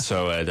like that.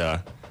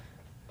 So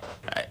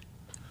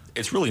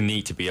it's really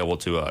neat to be able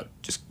to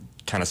just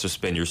kind of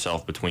suspend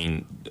yourself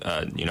between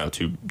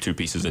two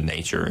pieces of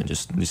nature and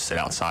just sit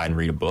outside and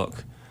read a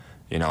book.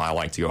 I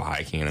like to go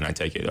hiking, and then I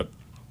take it up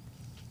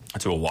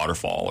to a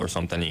waterfall or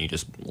something, and you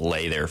just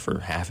lay there for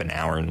half an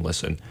hour and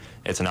listen.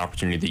 It's an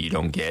opportunity that you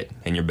don't get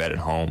in your bed at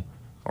home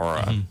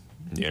or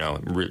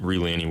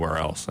really anywhere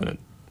else, and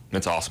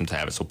it's awesome to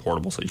have it so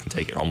portable so you can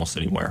take it almost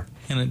anywhere.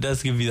 And it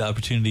does give you the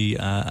opportunity,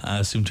 I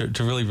assume,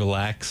 to really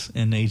relax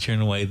in nature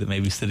in a way that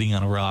maybe sitting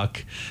on a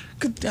rock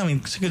could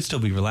still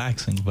be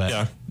relaxing, but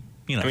yeah.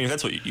 I mean, if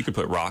that's what you could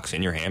put rocks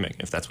in your hammock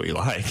if that's what you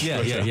like.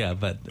 Yeah.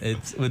 But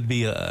it would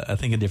be, I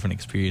think, a different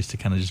experience to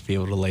kind of just be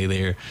able to lay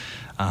there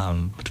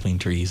between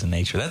trees and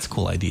nature. That's a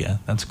cool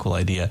idea.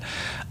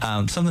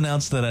 Something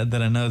else that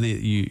I know that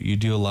you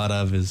do a lot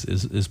of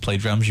is play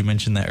drums. You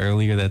mentioned that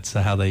earlier. That's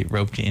how they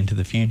roped you into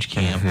the Fuge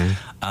camp.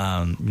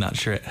 Mm-hmm. Not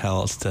sure how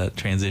else to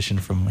transition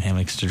from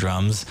hammocks to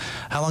drums.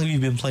 How long have you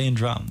been playing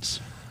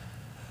drums?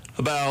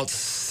 About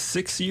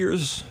 6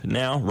 years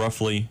now,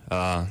 roughly.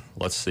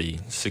 Let's see,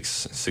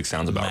 six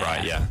sounds about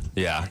right.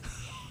 Yeah.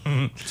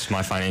 It's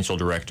my financial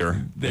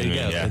director. There you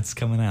go. Yeah. It's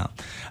coming out.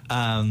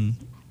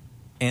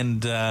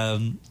 And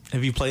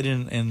have you played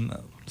in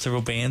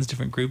several bands,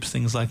 different groups,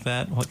 things like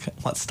that?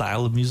 What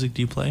style of music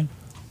do you play?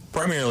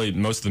 Primarily,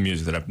 most of the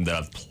music that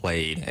I've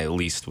played, at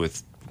least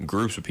with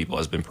groups of people,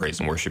 has been praise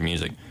and worship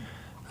music.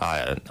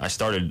 I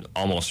started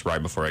almost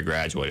right before I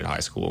graduated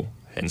high school,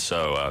 and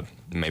so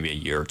maybe a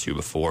year or two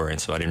before, and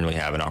so I didn't really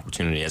have an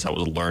opportunity as I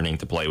was learning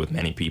to play with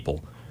many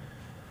people,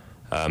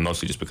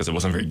 mostly just because it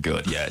wasn't very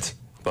good yet.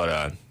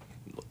 But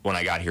when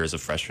I got here as a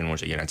freshman,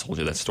 which again I told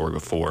you that story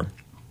before,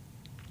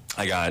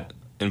 I got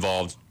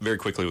involved very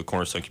quickly with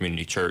Cornerstone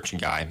Community Church. A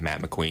guy,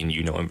 Matt McQueen,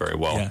 you know him very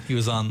well. Yeah, he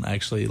was on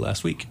actually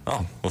last week.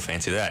 Oh, well,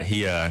 fancy that.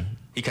 He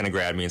kind of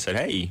grabbed me and said,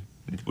 "Hey,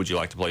 would you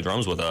like to play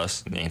drums with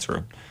us?" And the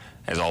answer,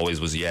 as always,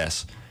 was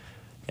yes.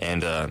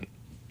 And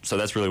so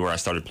that's really where I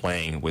started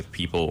playing with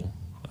people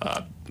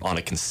on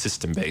a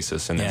consistent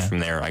basis. And then from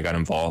there, I got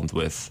involved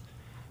with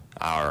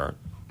our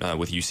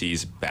with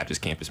UC's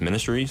Baptist Campus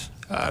Ministries,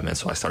 and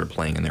so I started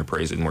playing in their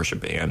praise and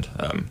worship band.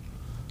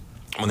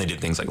 When they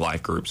did things like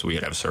life groups, we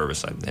would have a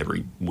service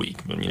every week,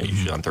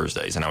 usually on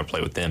Thursdays, and I would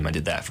play with them. I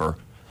did that for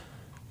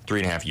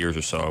 3.5 years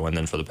or so, and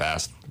then for the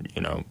past,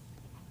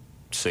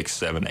 6,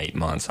 7, 8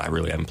 months, I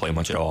really haven't played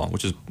much at all,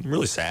 which is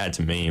really sad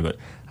to me, but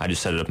I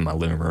just set it up in my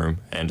living room,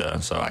 and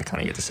so I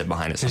kind of get to sit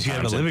behind it sometimes. Because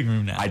you have a living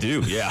room now. I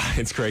do, yeah.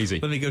 It's crazy.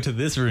 Let me go to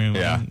this room.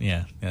 Yeah.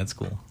 Yeah, that's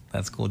cool.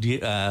 That's cool. Do you,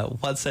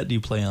 what set do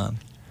you play on?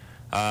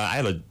 I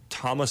have a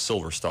Thomas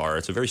Silver Star.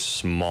 It's a very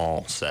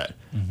small set.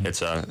 Mm-hmm.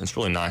 It's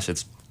really nice.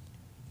 It's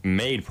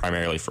made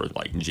primarily for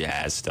like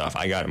jazz stuff.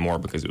 I got it more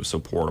because it was so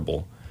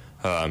portable.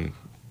 I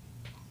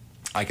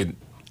could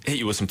hit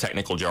you with some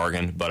technical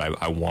jargon, but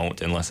I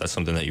won't unless that's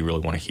something that you really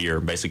want to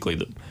hear. Basically,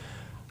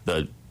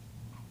 the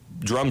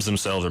drums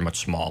themselves are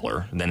much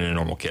smaller than in a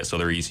normal kit, so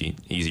they're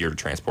easier to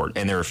transport,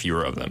 and there are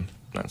fewer of them.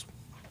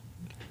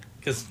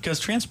 Because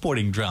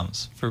transporting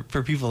drums,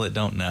 for people that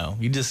don't know,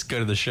 you just go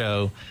to the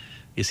show,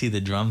 you see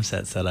the drum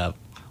set up.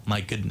 My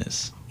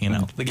goodness,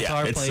 the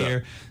guitar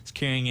player is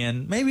carrying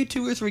in maybe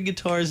 2 or 3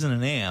 guitars and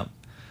an amp,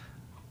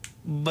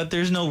 but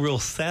there's no real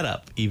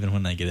setup even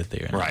when they get it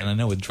there. Right. And I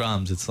know with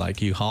drums, it's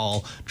like you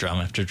haul drum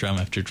after drum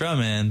after drum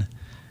in,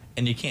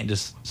 and you can't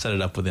just set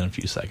it up within a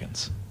few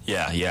seconds.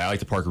 Yeah, I like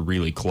to park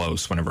really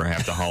close whenever I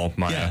have to haul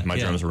my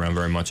drums around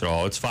very much at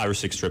all. It's 5 or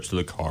 6 trips to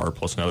the car,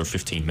 plus another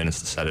 15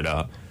 minutes to set it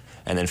up.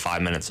 And then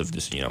 5 minutes of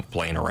just,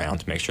 playing around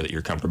to make sure that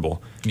you're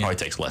comfortable. Yeah. Probably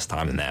takes less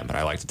time than that, but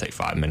I like to take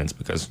 5 minutes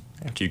because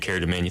after you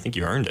carried them in, you think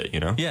you earned it,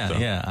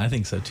 Yeah, I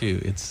think so too.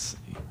 It's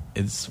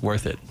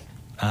worth it.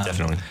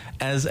 Definitely.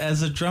 As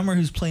a drummer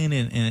who's playing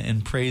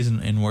in praise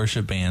and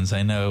worship bands,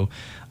 I know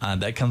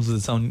that comes with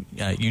its own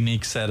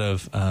unique set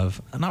of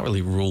not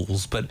really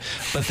rules, but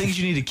things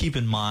you need to keep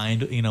in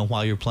mind,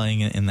 while you're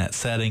playing in that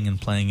setting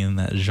and playing in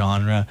that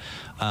genre.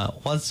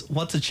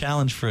 What's a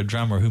challenge for a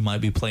drummer who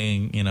might be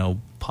playing,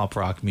 pop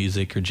rock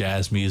music or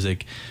jazz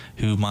music,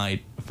 who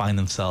might find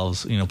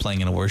themselves,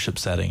 playing in a worship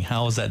setting?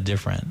 How is that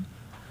different?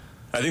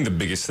 I think the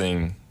biggest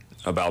thing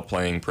about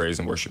playing praise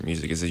and worship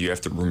music is that you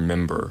have to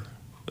remember,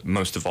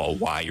 most of all,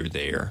 why you're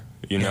there.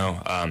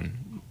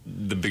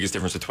 The biggest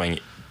difference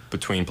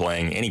between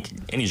playing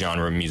any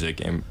genre of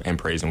music and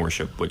praise and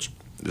worship, which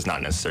is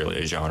not necessarily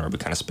a genre but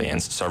kind of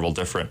spans several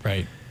different,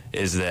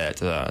 is that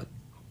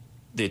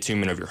the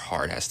attunement of your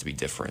heart has to be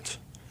different.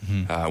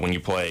 Mm-hmm. When you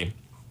play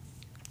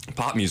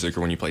pop music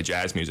or when you play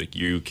jazz music,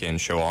 you can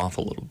show off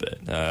a little bit,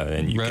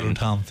 and you can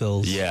tom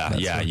fills.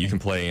 You can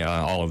play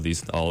all of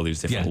these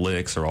different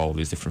licks or all of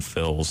these different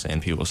fills,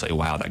 and people say,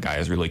 "Wow, that guy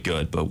is really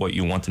good." But what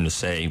you want them to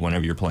say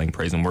whenever you're playing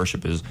praise and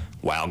worship is,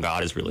 "Wow,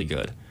 God is really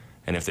good."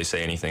 And if they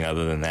say anything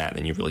other than that,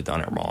 then you've really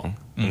done it wrong.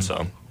 And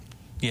so.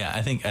 Yeah,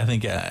 I think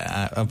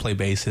I play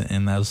bass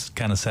in those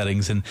kind of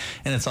settings, and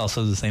it's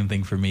also the same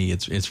thing for me.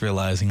 It's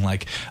realizing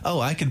like,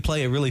 I could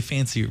play a really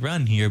fancy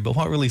run here, but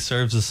what really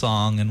serves the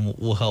song and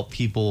will help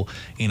people,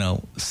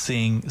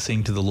 sing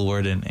to the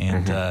Lord and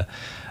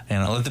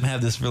let them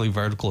have this really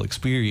vertical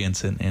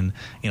experience, and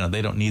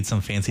they don't need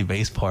some fancy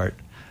bass part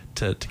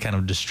to kind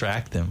of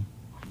distract them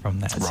from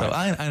that. Right. So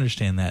I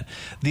understand that.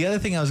 The other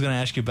thing I was going to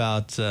ask you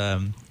about.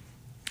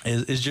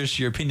 Is just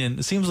your opinion.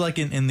 It seems like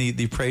in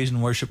the praise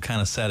and worship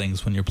kind of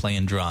settings when you're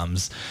playing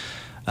drums,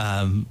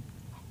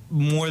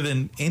 more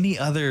than any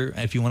other,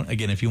 if you want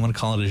to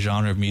call it a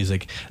genre of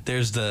music,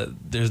 there's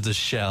the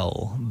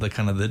shell, the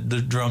kind of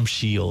the drum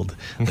shield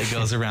that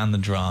goes around the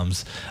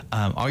drums.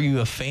 Are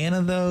you a fan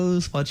of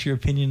those? What's your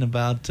opinion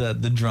about the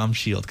drum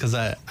shield? Because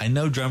I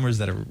know drummers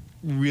that are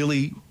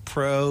really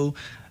pro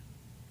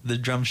the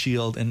drum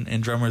shield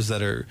and drummers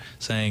that are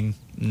saying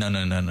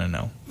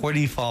no. Where do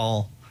you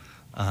fall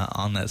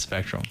on that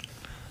spectrum?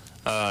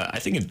 I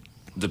think it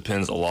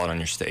depends a lot on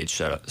your stage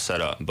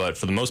setup, but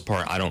for the most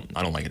part, I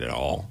don't like it at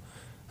all.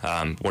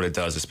 What it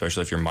does,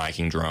 especially if you're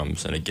miking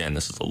drums, and again,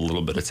 this is a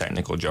little bit of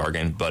technical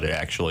jargon, but it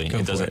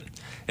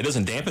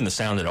doesn't dampen the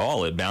sound at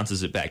all. It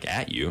bounces it back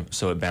at you,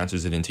 so it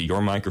bounces it into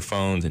your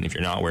microphones, and if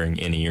you're not wearing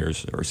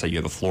in-ears, or say you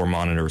have a floor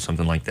monitor or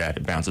something like that,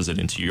 it bounces it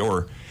into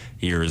your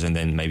ears, and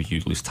then maybe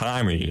you lose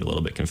time or you get a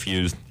little bit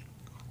confused.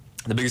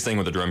 The biggest thing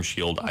with the drum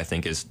shield, I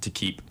think, is to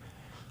keep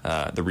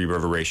the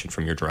reverberation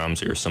from your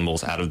drums or your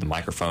cymbals out of the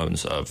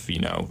microphones of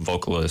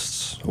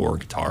vocalists or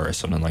guitarists,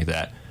 something like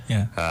that.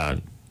 Yeah.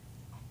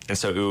 And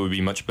so it would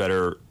be much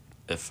better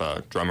if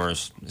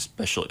drummers,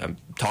 especially I'm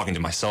talking to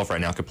myself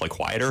right now, could play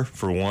quieter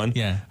for one.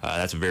 Yeah.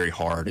 That's very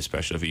hard,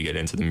 especially if you get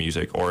into the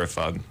music, or if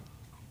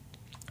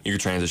you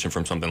could transition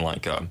from something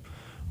like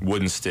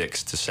wooden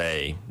sticks to,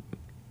 say,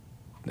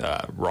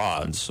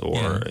 rods,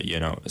 or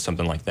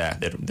something like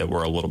that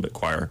were a little bit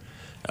quieter.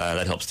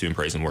 That helps too in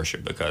praise and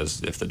worship,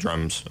 because if the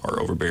drums are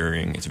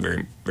overbearing, it's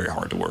very, very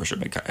hard to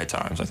worship at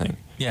times, I think.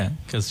 Yeah,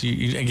 because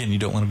you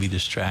don't want to be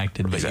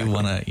distracted, but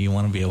exactly. you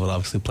want to be able to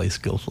obviously play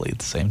skillfully at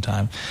the same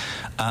time.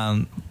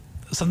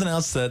 Something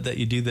else that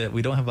you do that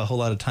we don't have a whole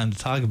lot of time to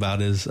talk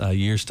about is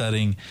you're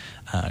studying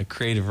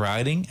creative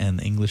writing in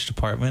the English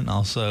department,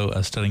 also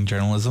studying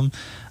journalism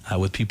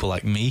with people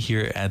like me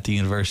here at the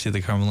University of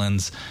the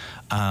Cumberlands.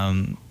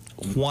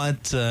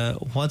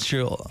 What's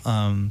your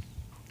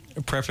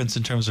preference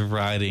in terms of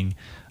writing?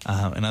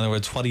 In other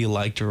words, what do you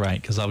like to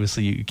write? Because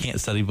obviously you can't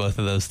study both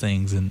of those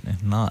things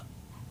and not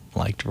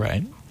like to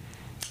write.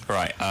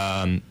 Right.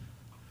 I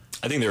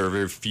think there are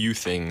very few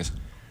things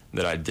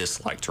that I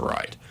dislike to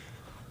write.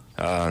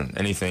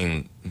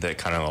 Anything that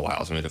kind of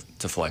allows me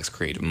to flex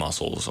creative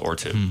muscles or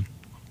to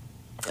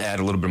add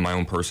a little bit of my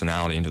own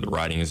personality into the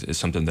writing is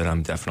something that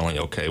I'm definitely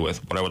okay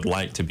with. What I would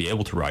like to be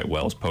able to write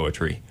well is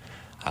poetry.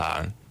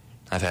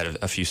 I've had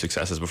a few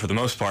successes, but for the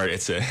most part,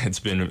 it's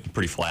been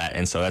pretty flat,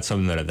 and so that's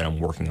something that I'm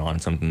working on,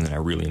 something that I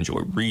really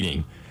enjoy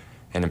reading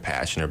and am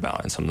passionate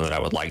about, and something that I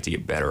would like to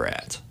get better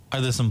at. Are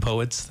there some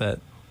poets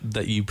that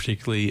you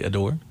particularly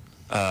adore?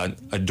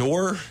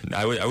 Adore?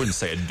 I wouldn't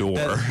say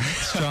adore.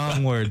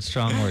 Strong word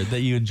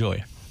that you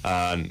enjoy.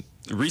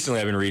 Recently,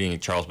 I've been reading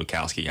Charles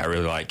Bukowski. I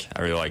really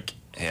like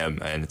him,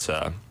 and it's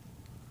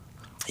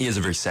he has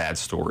a very sad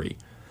story.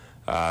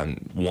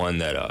 One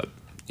that,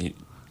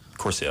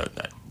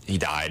 he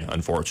died,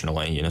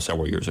 unfortunately,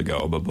 several years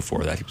ago. But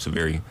before that, he was a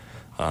very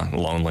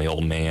lonely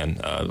old man,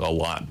 a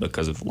lot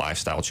because of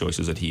lifestyle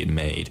choices that he had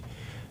made.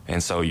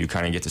 And so you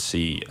kind of get to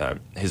see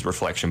his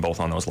reflection both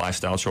on those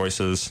lifestyle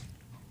choices,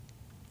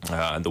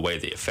 the way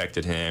they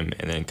affected him,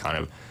 and then kind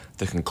of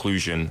the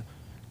conclusion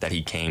that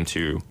he came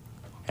to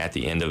at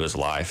the end of his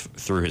life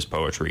through his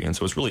poetry. And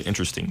so it's really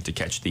interesting to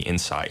catch the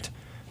insight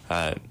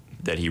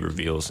that he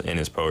reveals in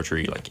his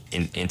poetry, like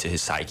into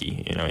his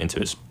psyche, into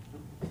his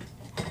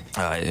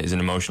an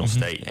emotional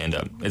state, and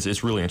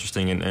it's really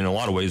interesting and in a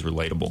lot of ways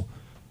relatable.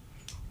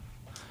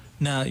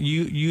 Now,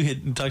 you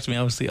had talked to me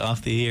obviously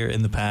off the air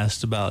in the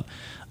past about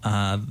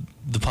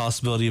the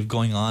possibility of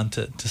going on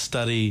to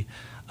study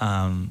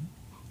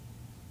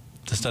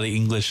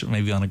English,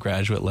 maybe on a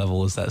graduate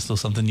level. Is that still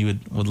something you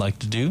would like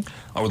to do?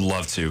 I would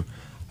love to.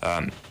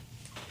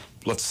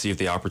 Let's see if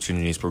the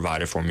opportunity is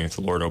provided for me, if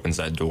the Lord opens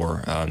that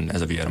door.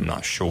 As of yet, I'm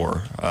not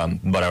sure,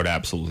 but I would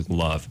absolutely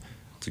love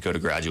to go to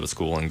graduate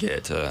school and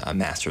get a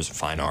master's of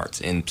fine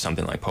arts in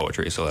something like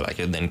poetry, so that I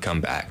could then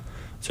come back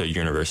to a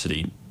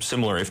university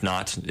similar, if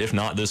not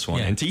this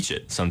one, and teach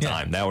it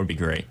sometime. Yeah. That would be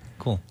great.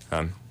 Cool.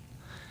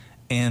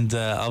 And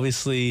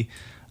obviously,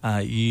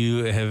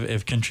 you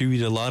have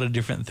contributed a lot of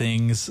different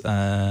things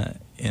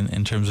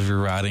in terms of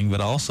your writing,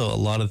 but also a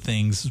lot of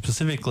things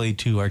specifically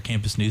to our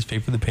campus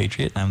newspaper, The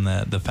Patriot. I'm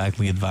the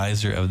faculty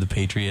advisor of The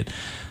Patriot.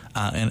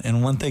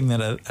 And one thing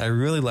that I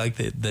really like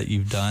that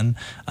you've done,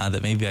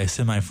 that maybe I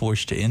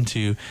semi-forced you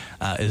into,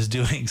 is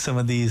doing some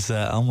of these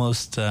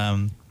almost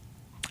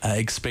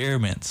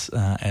experiments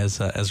as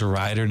a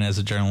writer and as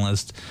a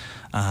journalist,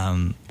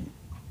 kind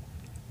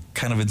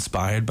of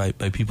inspired by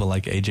people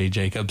like A.J.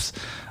 Jacobs.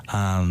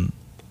 Can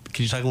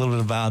you talk a little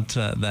bit about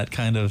that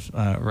kind of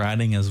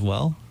writing as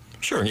well?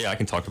 Sure, yeah, I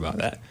can talk about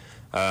that.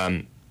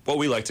 What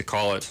we like to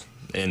call it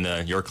in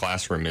your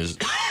classroom is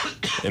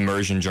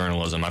immersion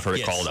journalism. I've heard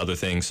it called other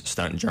things,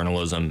 stunt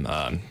journalism.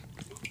 I'm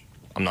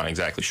not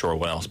exactly sure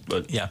what else,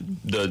 but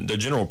the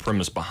general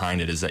premise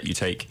behind it is that you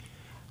take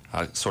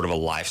sort of a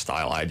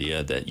lifestyle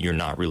idea that you're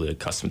not really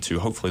accustomed to,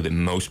 hopefully that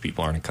most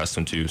people aren't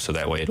accustomed to, so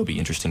that way it'll be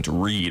interesting to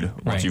read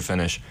once you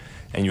finish,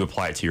 and you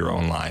apply it to your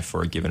own life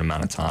for a given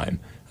amount of time.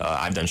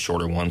 I've done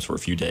shorter ones for a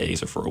few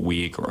days or for a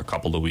week or a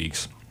couple of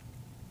weeks.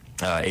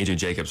 A.J.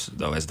 Jacobs,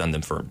 though, has done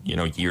them for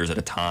years at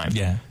a time.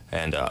 Yeah.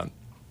 And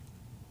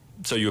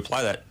so you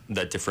apply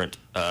that different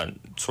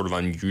sort of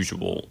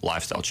unusual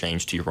lifestyle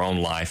change to your own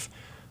life,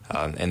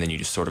 and then you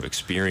just sort of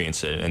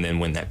experience it. And then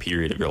when that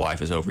period of your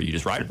life is over, you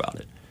just write about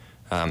it.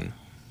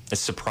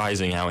 It's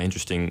surprising how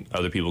interesting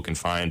other people can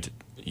find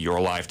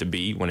your life to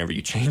be whenever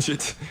you change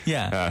it.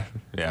 Yeah.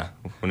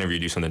 Whenever you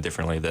do something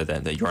differently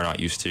that you're not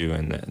used to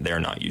and that they're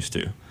not used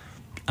to.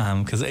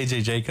 Because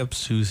A.J.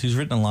 Jacobs, who's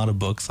written a lot of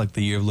books like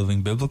The Year of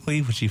Living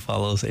Biblically, which he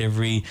follows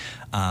every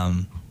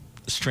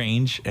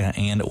strange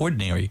and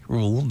ordinary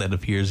rule that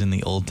appears in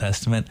the Old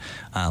Testament,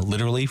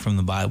 literally from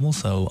the Bible.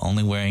 So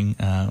only wearing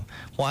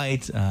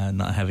white,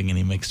 not having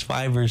any mixed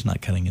fibers,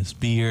 not cutting his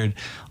beard,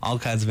 all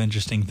kinds of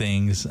interesting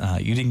things.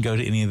 You didn't go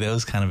to any of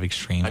those kind of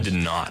extremes. I did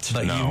not.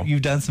 But no.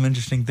 You've done some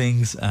interesting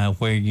things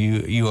where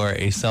you are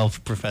a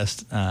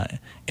self-professed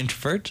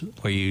introvert,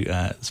 where you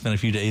spent a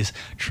few days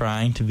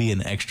trying to be an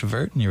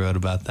extrovert, and you wrote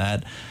about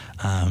that.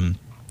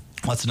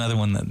 What's another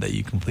one that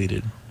you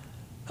completed?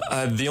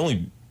 The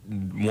only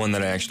one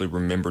that I actually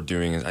remember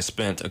doing is I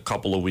spent a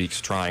couple of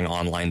weeks trying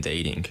online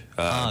dating.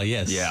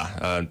 Yes.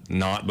 Yeah,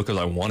 not because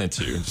I wanted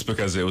to, just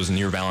because it was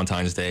near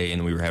Valentine's Day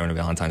and we were having a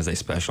Valentine's Day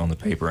special in the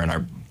paper, and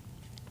I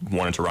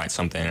wanted to write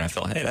something, and I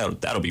felt, hey,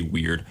 that'll be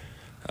weird.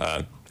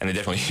 And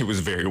it was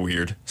very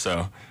weird.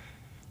 So,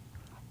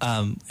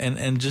 and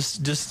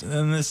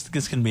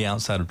this can be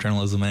outside of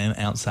journalism and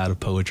outside of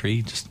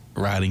poetry, just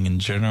writing in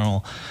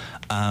general.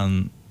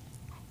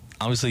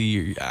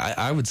 Obviously,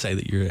 I would say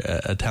that you're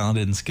a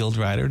talented and skilled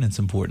writer, and it's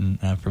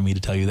important for me to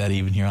tell you that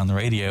even here on the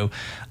radio.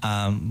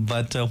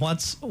 But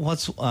what's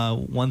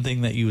one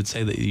thing that you would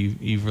say that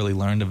you've really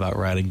learned about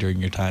writing during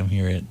your time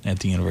here at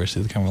the University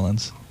of the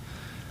Cumberlands?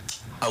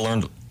 I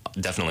learned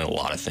definitely a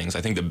lot of things.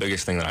 I think the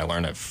biggest thing that I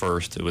learned at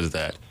first was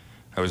that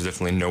I was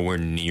definitely nowhere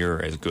near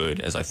as good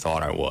as I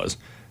thought I was.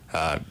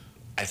 I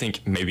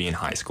think maybe in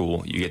high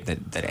school you get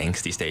that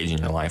angsty stage in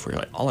your life where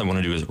you're like, all I want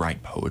to do is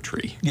write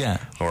poetry. Yeah.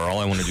 Or all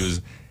I want to do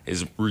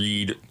is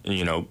read,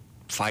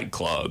 Fight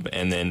Club,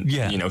 and then,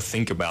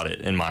 think about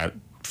it in my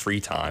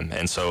free time.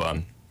 And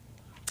so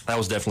that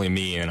was definitely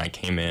me, and I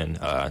came in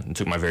and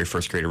took my very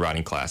first grade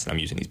writing class, and I'm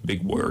using these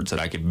big words that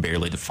I could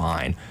barely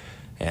define.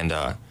 And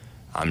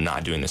I'm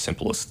not doing the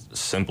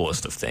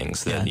simplest of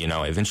things that,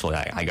 eventually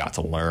I got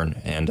to learn.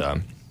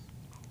 And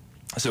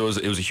so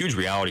it was a huge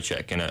reality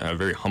check and a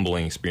very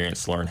humbling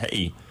experience to learn,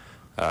 hey,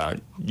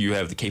 you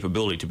have the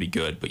capability to be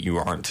good, but you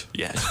aren't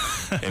yet.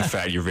 In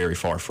fact, you're very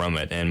far from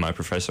it. And my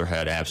professor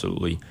had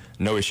absolutely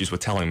no issues with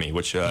telling me,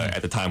 which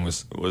at the time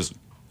was.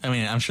 I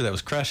mean, I'm sure that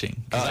was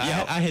crushing.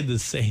 I had the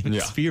same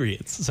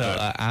experience, so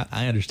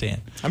I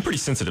understand. I'm pretty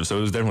sensitive, so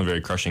it was definitely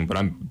very crushing, but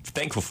I'm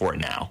thankful for it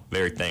now.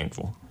 Very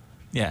thankful.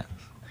 Yeah.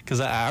 Because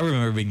I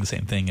remember being the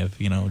same thing of,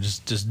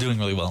 just doing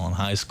really well in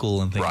high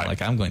school and thinking,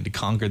 like, I'm going to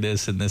conquer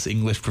this, and this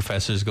English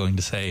professor is going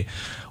to say,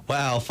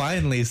 wow,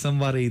 finally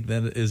somebody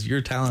that is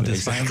your talent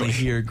is finally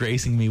here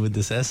gracing me with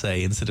this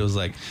essay. Instead it was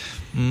like,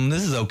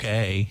 this is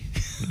okay.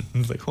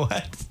 It's like,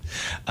 what?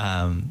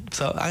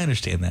 So I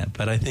understand that,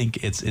 but I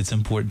think it's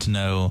important to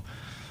know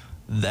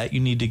that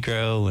you need to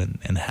grow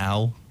and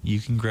how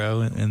you can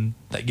grow, and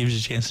that gives you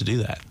a chance to do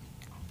that.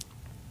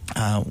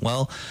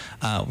 We're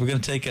going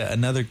to take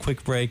another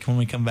quick break. When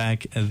we come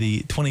back,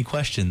 the 20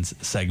 questions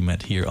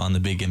segment here on the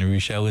Big Interview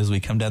Show as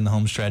we come down the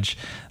home stretch,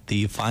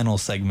 the final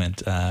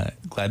segment.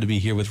 Glad to be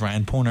here with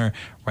Ryan Poynter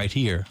right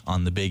here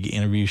on the Big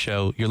Interview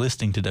Show. You're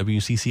listening to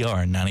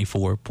WCCR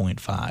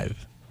 94.5.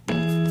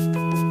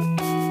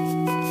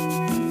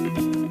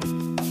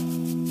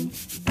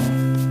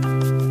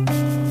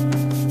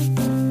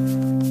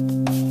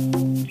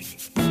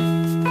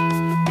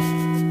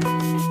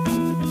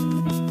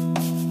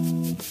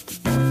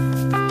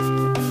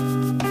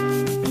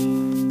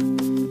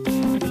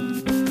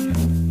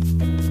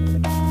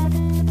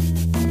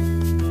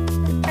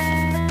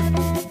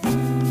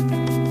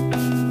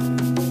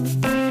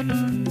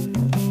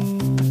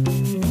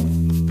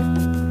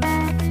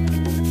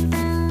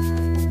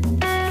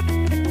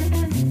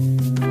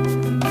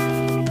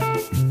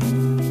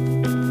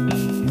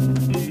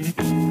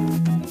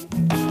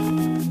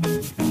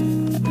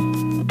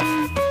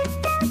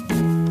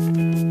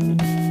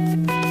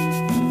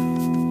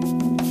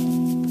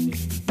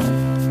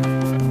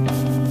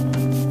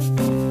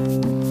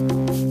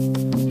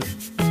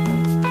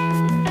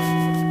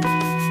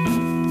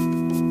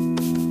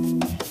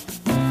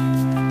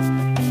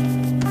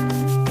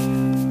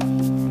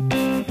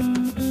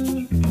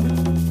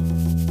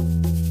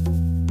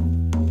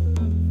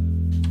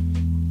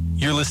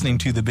 Listening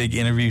to the Big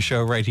Interview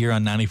Show right here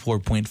on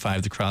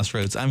 94.5 The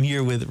Crossroads. I'm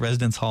here with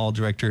Residence Hall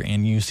Director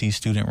and UC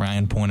student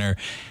Ryan Poynter,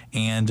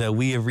 and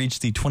we have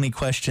reached the 20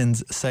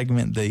 questions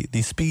segment,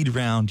 the speed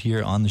round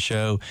here on the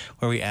show,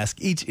 where we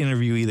ask each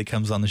interviewee that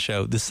comes on the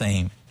show the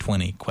same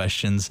 20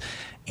 questions.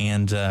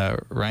 And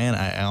Ryan,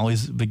 I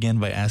always begin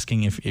by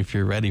asking if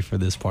you're ready for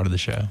this part of the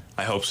show.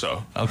 I hope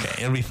so.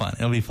 Okay, it'll be fun.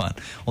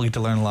 We'll get to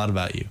learn a lot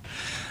about you.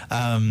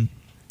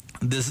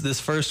 This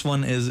first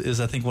one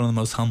is I think one of the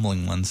most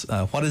humbling ones.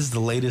 What is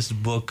the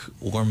latest book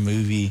or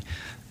movie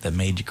that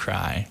made you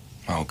cry?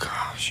 Oh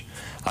gosh,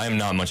 I am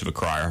not much of a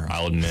crier,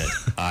 I'll admit.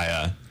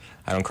 I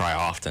don't cry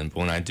often, but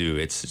when I do,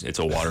 it's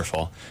a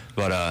waterfall.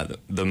 But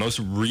the most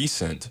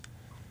recent,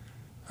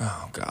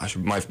 oh gosh,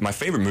 my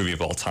favorite movie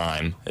of all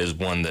time is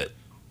one that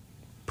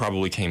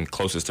probably came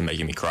closest to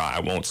making me cry. I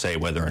won't say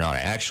whether or not I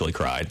actually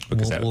cried,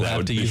 because we'll that have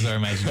would to use our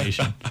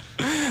imagination.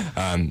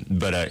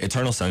 But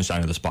Eternal Sunshine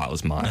of the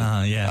Spotless Mind.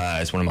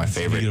 It's one of my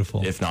favorite,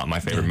 beautiful, if not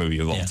my favorite movie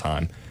of all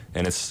time.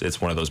 And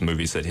it's one of those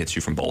movies that hits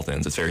you from both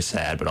ends. It's very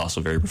sad, but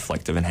also very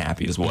reflective and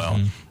happy as well.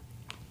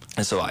 Mm-hmm.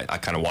 And so I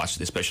kind of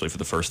watched it, especially for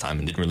the first time,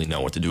 and didn't really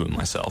know what to do with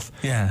myself.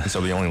 Yeah. And so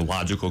the only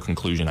logical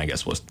conclusion, I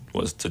guess, was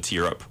to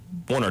tear up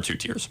 1 or 2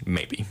 tears,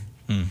 maybe.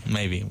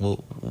 Maybe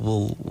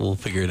we'll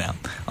figure it out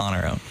on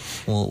our own.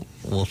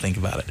 We'll think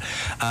about it.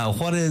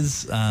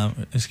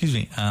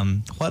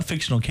 What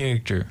fictional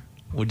character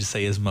would you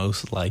say is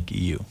most like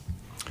you?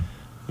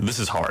 This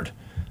is hard.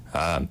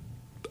 I'm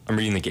I'm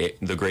reading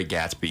the Great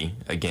Gatsby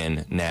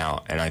again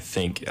now, and I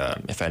think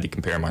if I had to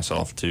compare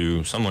myself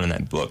to someone in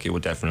that book, it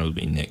would definitely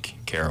be Nick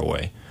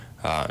Carraway.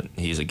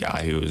 He's a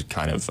guy who is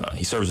kind of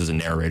he serves as a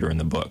narrator in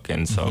the book,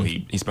 and so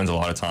he spends a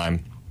lot of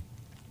time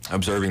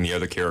observing the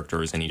other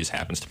characters, and he just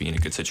happens to be in a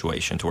good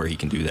situation to where he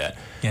can do that.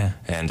 Yeah.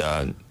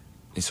 And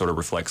he sort of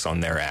reflects on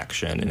their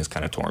action and is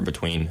kind of torn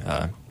between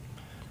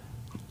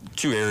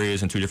two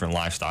areas and two different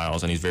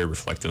lifestyles, and he's very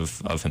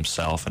reflective of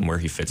himself and where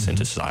he fits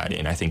into society.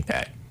 And I think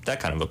that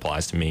kind of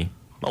applies to me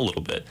a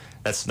little bit.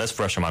 That's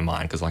fresh in my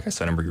mind because, like I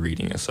said, I'm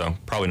rereading it, so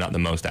probably not the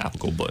most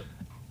applicable, but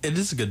it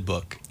is a good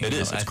book. It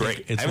is. It's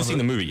great. I haven't seen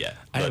the movie yet.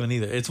 I haven't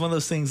either. It's one of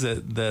those things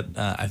that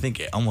I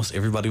think almost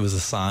everybody was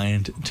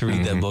assigned to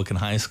read that book in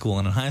high school.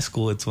 And in high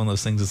school, it's one of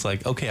those things that's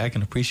like, okay, I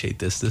can appreciate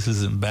this. This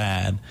isn't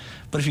bad.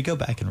 But if you go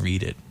back and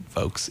read it,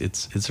 folks,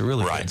 it's a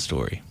really good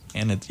story.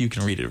 And you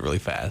can read it really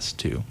fast,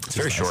 too. It's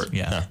very short.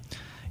 Yeah.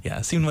 Yeah,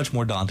 it seemed much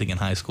more daunting in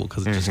high school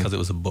just because it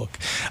was a book.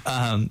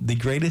 The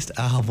greatest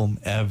album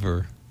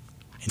ever,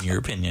 in your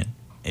opinion,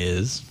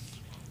 is?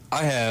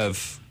 I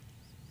have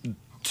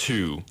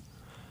two.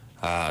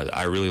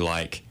 I really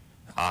like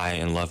I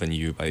and Lovin'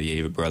 You by the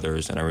Ava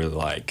Brothers, and I really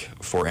like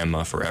For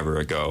Emma, Forever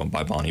Ago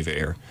by Bon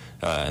Iver.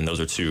 And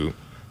those are two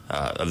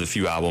of the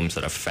few albums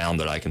that I've found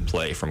that I can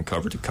play from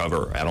cover to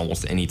cover at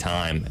almost any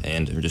time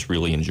and just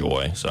really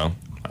enjoy. So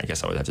I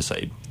guess I would have to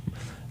say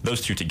those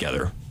two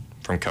together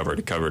from cover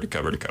to cover to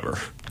cover to cover.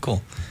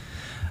 Cool.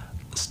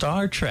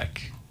 Star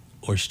Trek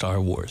or Star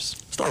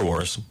Wars? Star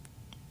Wars.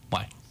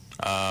 Why?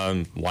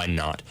 Why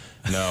not?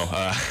 No.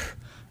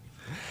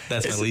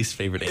 That's my least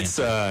favorite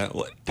answer.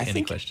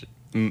 Any question.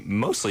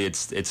 Mostly it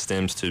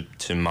stems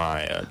to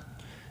my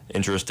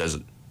interest as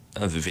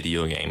a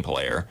video game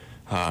player.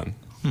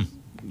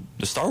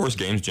 The Star Wars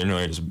games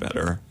generally are just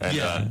better.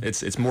 And,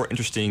 it's more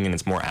interesting and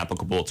it's more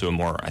applicable to a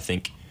more, I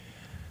think,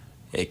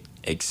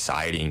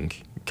 exciting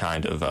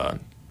kind of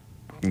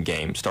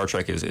game. Star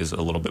Trek is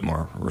a little bit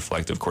more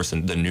reflective. Of course,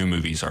 the new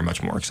movies are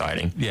much more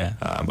exciting. Yeah.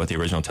 But the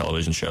original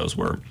television shows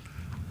were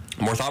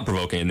more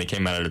thought-provoking, and they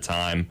came out at a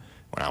time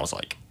when I was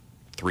like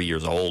 3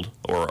 years old,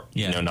 or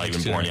not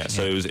even born yet.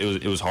 So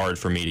it was hard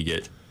for me to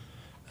get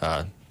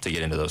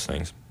into those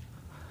things.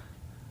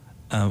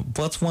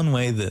 What's one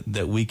way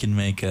that we can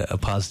make a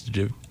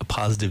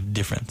positive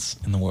difference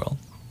in the world?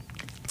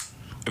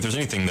 If there's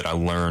anything that I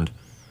learned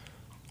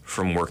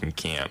from working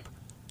camp,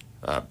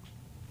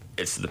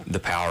 it's the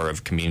power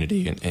of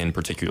community, and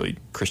particularly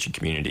Christian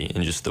community,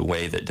 and just the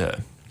way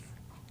that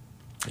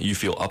you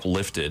feel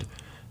uplifted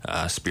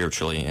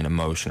spiritually and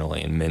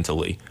emotionally and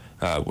mentally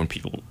when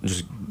people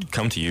just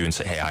come to you and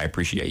say, hey, I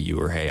appreciate you,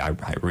 or hey, I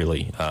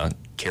really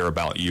care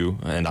about you,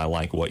 and I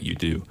like what you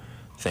do.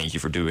 Thank you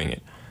for doing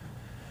it.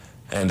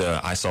 And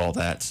I saw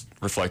that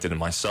reflected in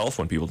myself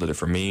when people did it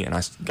for me, and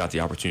I got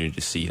the opportunity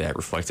to see that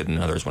reflected in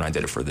others when I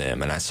did it for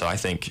them. And so I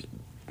think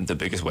the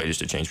biggest way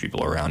just to change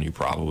people around you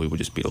probably would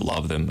just be to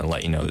love them and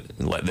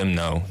let them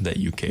know that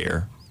you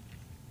care.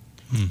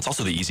 It's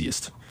also the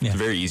easiest. Yeah. It's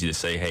very easy to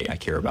say, hey, I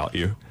care about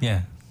you.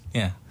 Yeah,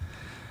 yeah.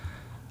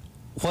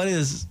 What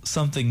is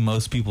something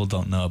most people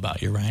don't know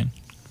about you, Ryan?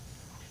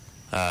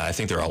 I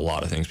think there are a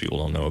lot of things people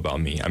don't know about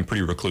me. I'm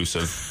pretty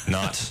reclusive,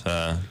 not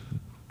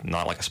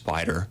like a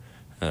spider.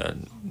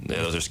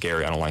 Those are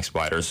scary. I don't like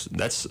spiders.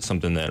 That's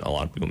something that a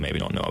lot of people maybe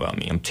don't know about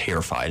me. I'm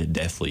terrified,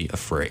 deathly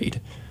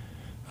afraid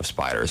of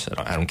spiders.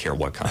 I don't care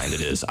what kind it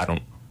is. I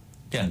don't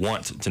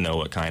want to know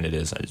what kind it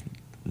is. I just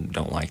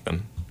don't like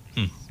them.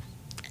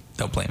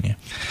 Don't blame you.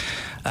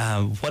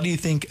 What do you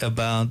think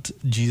about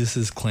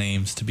Jesus'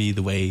 claims to be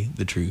the way,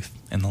 the truth,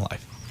 and the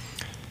life?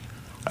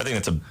 I think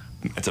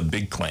it's a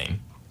big claim.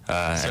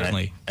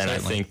 Certainly. I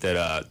think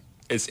that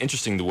it's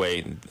interesting the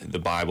way the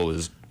Bible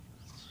is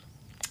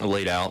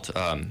laid out.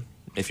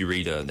 If you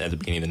read at the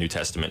beginning of the New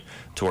Testament,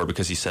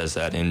 because he says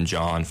that in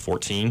John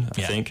 14,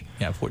 I think.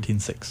 Yeah,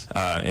 14:6.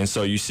 And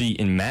so you see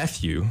in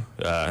Matthew,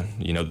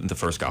 the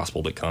first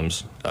gospel that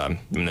comes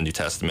in the New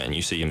Testament, and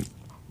you see him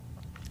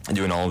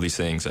doing all of these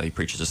things. He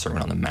preaches a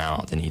Sermon on the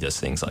Mount, and he does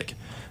things like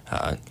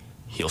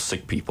heal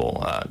sick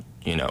people.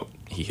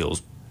 He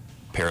heals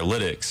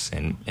paralytics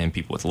and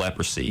people with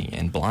leprosy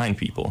and blind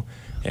people.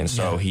 And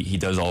so he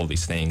does all of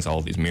these things, all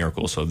of these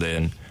miracles. So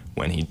then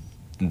when he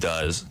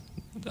does...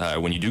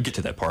 when you do get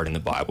to that part in the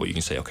Bible, you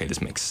can say, okay,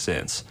 this makes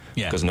sense,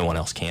 because no one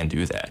else can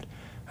do that.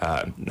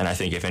 And I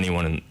think if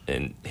anyone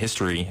in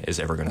history is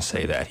ever going to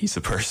say that, he's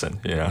the person,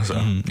 So.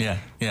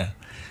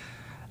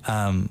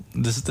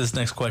 This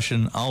next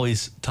question,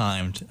 always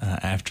timed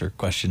after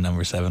question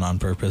number 7 on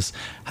purpose.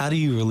 How do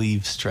you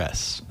relieve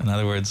stress? In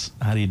other words,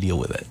 how do you deal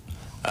with it?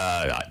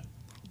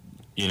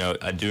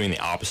 Doing the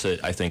opposite,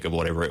 I think, of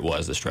whatever it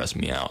was that stressed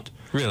me out.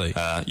 Really?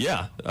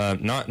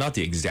 Not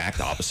the exact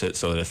opposite,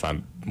 so that if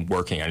I'm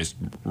working, I just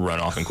run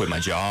off and quit my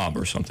job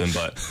or something.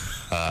 But,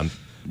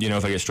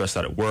 if I get stressed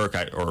out at work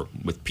or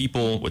with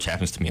people, which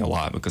happens to me a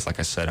lot because, like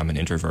I said, I'm an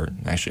introvert.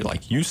 Actually,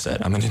 like you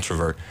said, I'm an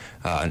introvert.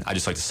 And I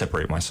just like to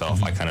separate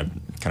myself. Mm-hmm. I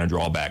kind of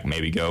draw back,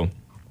 maybe go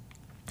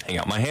hang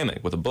out in my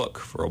hammock with a book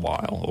for a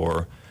while,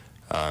 or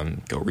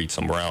go read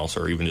somewhere else,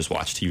 or even just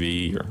watch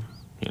TV or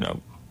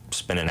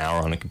spend an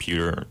hour on a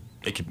computer.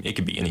 It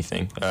could be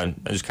anything. I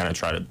just kind of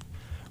try to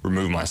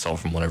remove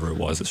myself from whatever it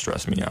was that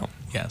stressed me out.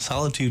 Yeah,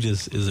 solitude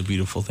is a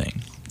beautiful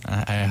thing.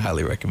 I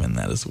highly recommend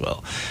that as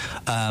well.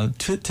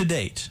 To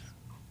date,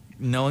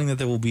 knowing that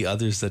there will be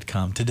others that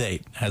come, to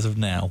date, as of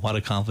now, what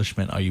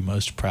accomplishment are you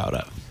most proud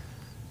of?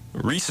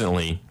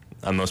 Recently,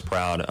 I'm most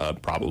proud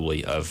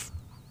probably of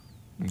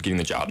getting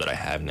the job that I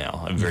have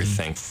now. I'm very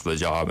thankful for the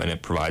job, and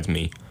it provides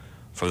me,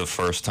 for the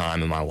first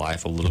time in my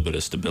life, a little bit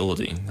of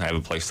stability. I have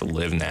a place to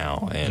live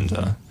now, and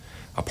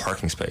a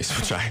parking space,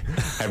 which I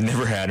have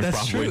never had, and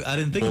That's probably true. I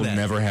didn't think will of that.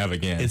 never have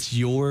again. It's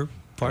your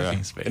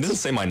parking space. It doesn't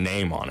say my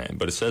name on it,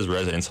 but it says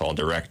residence hall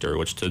director,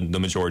 which to the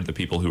majority of the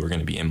people who are going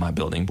to be in my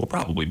building will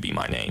probably be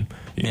my name.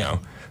 You know,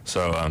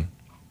 so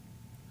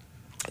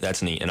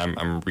that's neat, and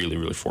I'm really,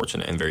 really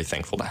fortunate and very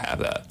thankful to have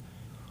that.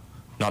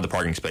 Not the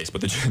parking space,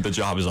 but the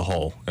job as a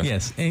whole.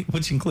 Yes,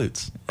 which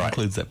includes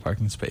that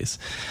parking space.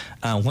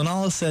 When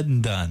all is said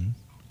and done,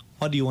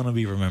 what do you want to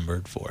be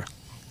remembered for?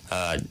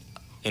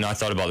 I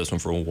thought about this one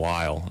for a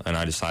while, and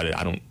I decided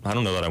I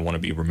don't know that I want to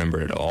be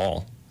remembered at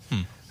all.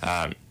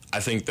 I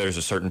think there's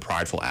a certain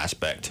prideful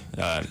aspect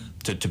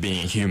to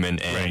being a human,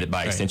 and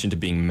by extension to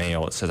being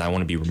male. It says I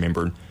want to be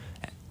remembered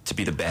to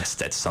be the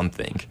best at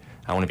something.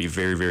 I want to be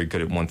very, very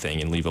good at one thing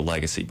and leave a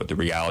legacy. But the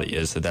reality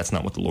is that that's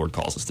not what the Lord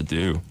calls us to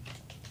do.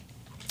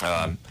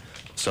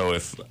 So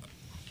if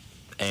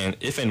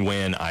and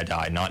when I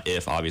die, not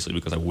if, obviously,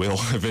 because I will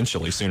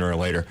eventually, sooner or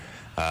later,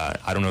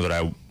 I don't know that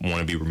I want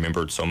to be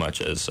remembered so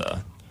much as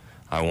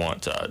I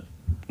want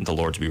the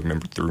Lord to be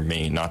remembered through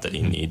me. Not that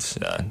he needs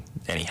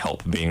any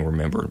help being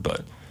remembered,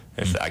 but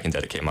if I can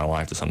dedicate my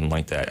life to something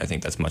like that, I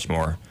think that's much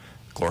more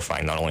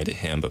glorifying not only to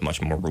him, but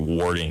much more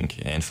rewarding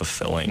and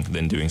fulfilling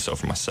than doing so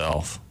for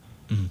myself.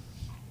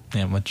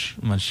 Yeah, much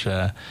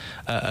a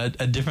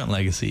different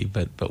legacy,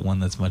 but one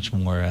that's much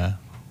more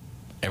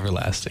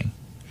everlasting.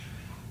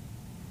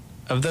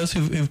 Of those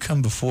who've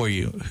come before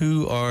you,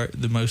 who are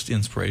the most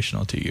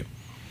inspirational to you?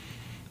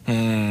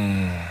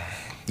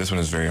 This one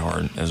is very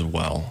hard as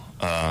well.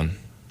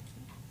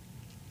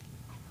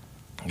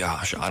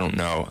 Gosh, I don't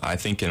know. I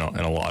think in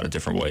a lot of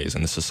different ways,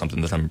 and this is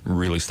something that I'm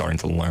really starting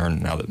to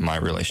learn now that my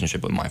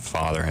relationship with my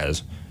father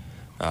has,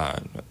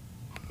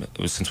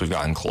 since we've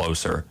gotten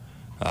closer,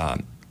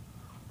 that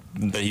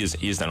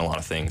he's done a lot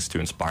of things to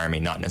inspire me,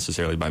 not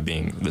necessarily by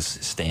being this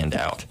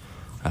standout,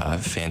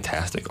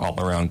 fantastic,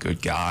 all-around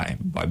good guy,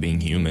 by being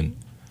human,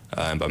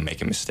 and by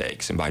making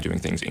mistakes, and by doing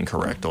things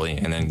incorrectly,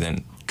 and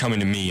then coming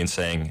to me and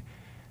saying,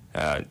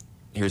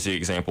 here's the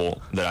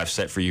example that I've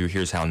set for you,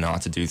 here's how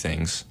not to do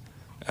things,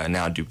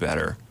 now do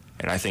better.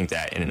 And I think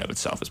that in and of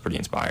itself is pretty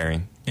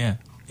inspiring. Yeah.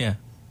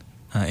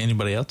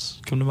 Anybody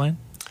else come to mind?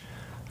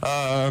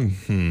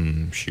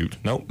 Shoot.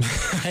 Nope.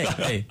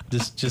 hey,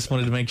 just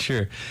wanted to make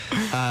sure.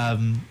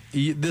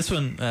 This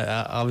one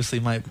obviously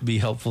might be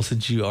helpful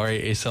since you are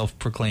a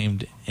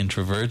self-proclaimed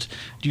introvert.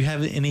 Do you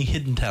have any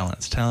hidden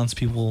talents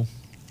people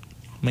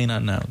may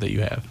not know that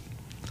you have?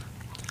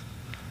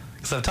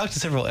 Because I've talked to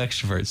several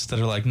extroverts that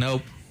are like,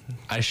 nope,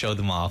 I show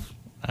them off.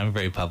 I'm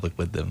very public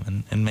with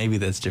them, and maybe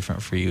that's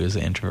different for you as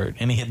an introvert.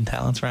 Any hidden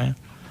talents, Ryan?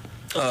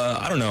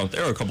 I don't know.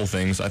 There are a couple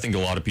things. I think a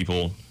lot of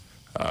people,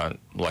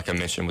 like I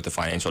mentioned with the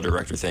financial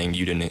director thing,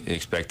 you didn't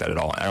expect that at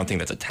all. I don't think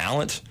that's a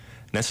talent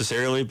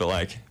necessarily, but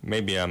like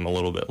maybe I'm a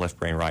little bit left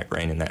brain, right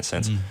brain in that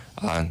sense.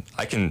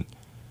 I can,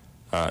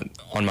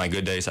 on my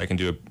good days, I can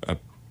do a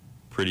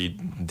pretty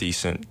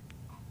decent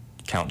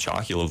Count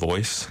Chocula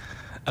voice.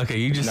 Okay,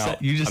 you just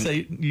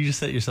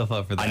set yourself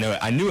up for that. I know it.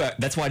 I knew it.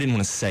 That's why I didn't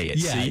want to say it.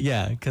 Yeah, see?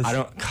 yeah. Because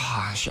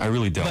I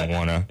really don't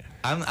want to.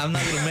 I'm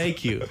not going to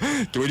make you.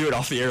 Do we do it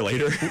off the air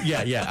later?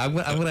 Yeah. I'm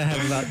going to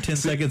have about 10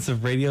 seconds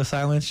of radio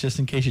silence just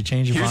in case you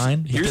change your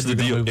mind. Here's the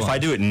deal. If I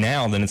do it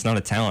now, then it's not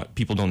a talent.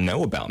 People don't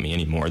know about me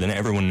anymore. Then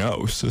everyone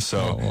knows.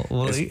 So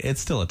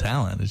it's still a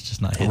talent. It's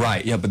just not hidden.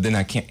 Right, yeah, but then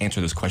I can't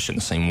answer this question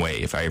the same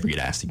way if I ever get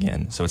asked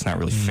again. So it's not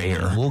really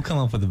fair. We'll come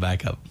up with a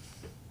backup.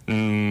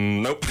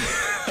 Nope.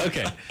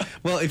 Okay.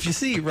 Well, if you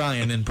see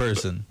Ryan in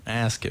person,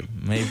 ask him.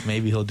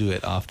 Maybe he'll do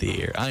it off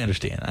the air. I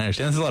understand.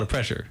 There's a lot of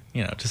pressure,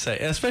 to say,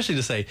 especially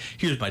to say,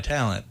 here's my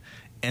talent,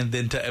 and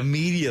then to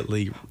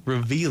immediately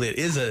reveal it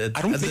is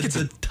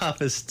the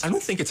toughest. I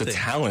don't think it's a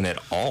talent at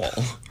all.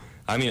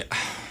 I mean,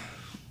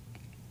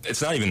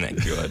 it's not even that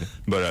good.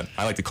 But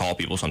I like to call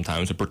people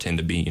sometimes and pretend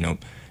to be, Count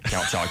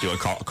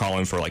Chocula, call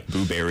him for like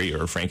Blueberry or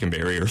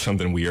Frankenberry or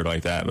something weird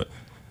like that. But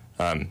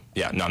I'm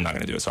not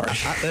going to do it. Sorry.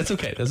 That's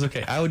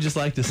okay. I would just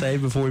like to say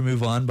before we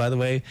move on, by the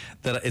way,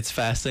 that it's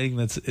fascinating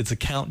that it's a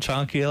Count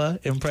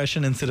Chocula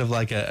impression instead of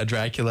like a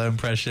Dracula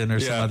impression or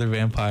some other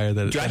vampire.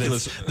 That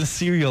it's the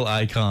serial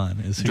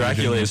icon is who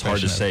Dracula is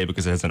hard to say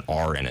because it has an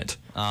R in it.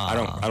 I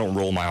don't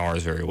roll my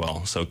R's very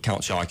well, so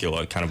Count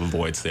Chocula kind of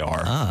avoids the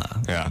R.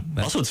 Yeah.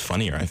 Also, it's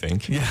funnier, I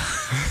think.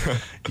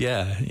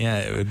 Yeah.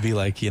 It would be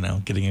like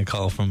getting a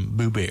call from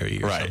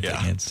Blueberry or something.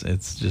 Yeah.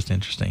 It's just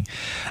interesting.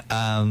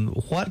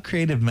 What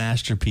creative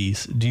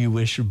masterpiece do you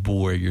wish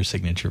bore your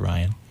signature,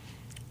 Ryan?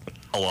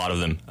 A lot of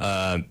them.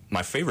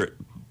 My favorite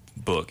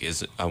book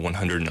is a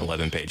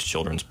 111-page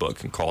children's book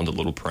called The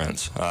Little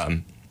Prince.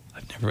 I've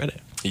never read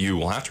it. You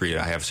will have to read it.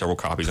 I have several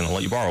copies, and I'll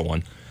let you borrow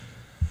one.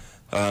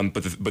 But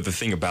the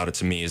thing about it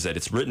to me is that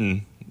it's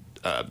written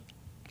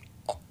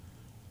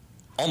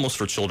almost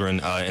for children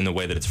in the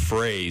way that it's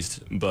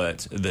phrased,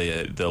 but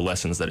the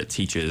lessons that it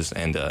teaches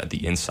and the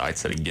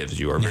insights that it gives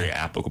you are very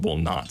applicable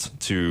not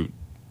to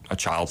a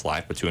child's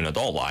life, but to an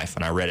adult life.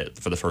 And I read it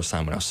for the first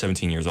time when I was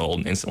 17 years old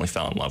and instantly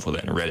fell in love with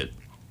it, and read it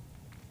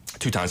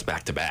 2 times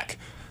back to back,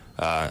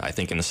 I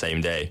think in the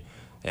same day.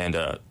 And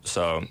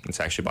so it's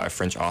actually by a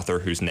French author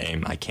whose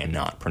name I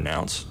cannot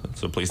pronounce,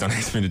 so please don't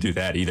ask me to do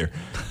that either.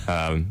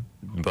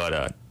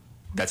 But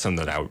that's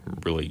something that I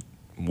would really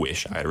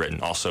wish I had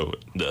written. Also,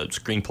 the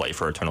screenplay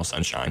for Eternal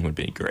Sunshine would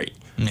be great.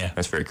 Yeah.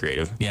 That's very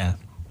creative. Yeah.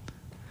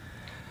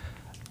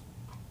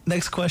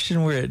 Next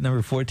question, we're at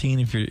number 14,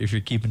 if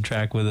you're keeping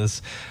track with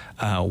us.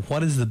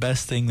 What is the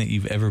best thing that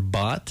you've ever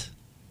bought,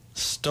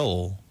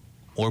 stole,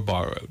 or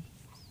borrowed?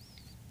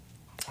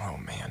 Oh,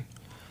 man.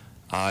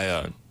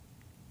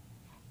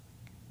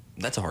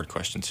 That's a hard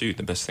question, too.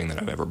 The best thing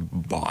that I've ever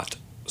bought,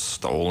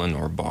 stolen,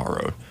 or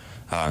borrowed.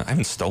 I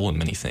haven't stolen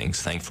many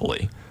things,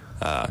 thankfully.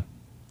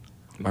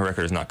 My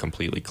record is not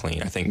completely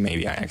clean. I think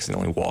maybe I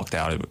accidentally walked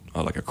out of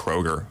like a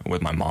Kroger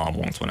with my mom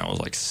once when I was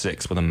like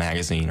 6 with a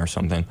magazine or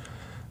something.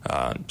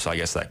 So I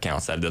guess that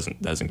counts. That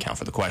doesn't count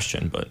for the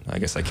question, but I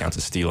guess that counts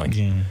as stealing.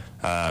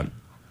 Yeah.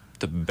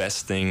 The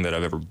best thing that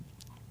I've ever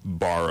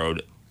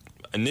borrowed,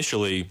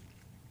 initially,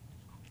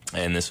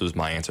 and this was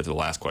my answer to the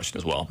last question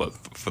as well, but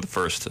for the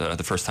first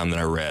time that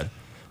I read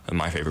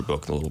my favorite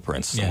book, The Little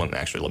Prince, someone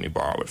actually let me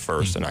borrow it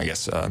first, and I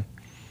guess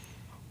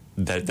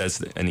that's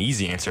an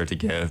easy answer to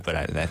give, but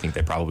I think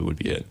that probably would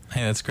be it.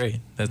 Hey, that's great.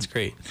 That's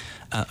great.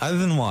 Other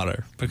than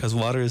water, because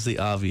water is the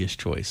obvious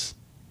choice,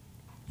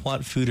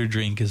 what food or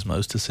drink is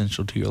most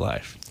essential to your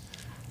life?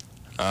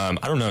 I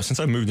don't know. Since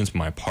I moved into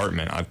my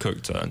apartment, I've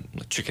cooked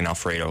chicken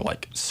Alfredo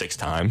like 6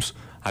 times.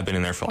 I've been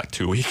in there for like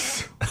 2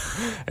 weeks.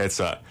 It's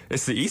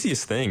the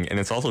easiest thing, and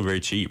it's also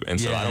very cheap. And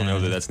so I don't know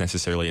that that's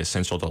necessarily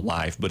essential to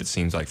life, but it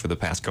seems like for the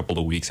past couple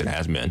of weeks it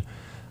has been.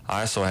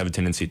 I also have a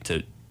tendency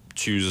to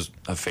choose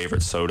a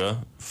favorite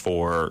soda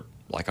for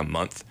like a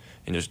month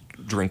and just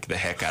drink the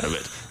heck out of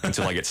it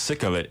until I get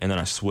sick of it, and then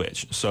I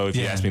switch. So if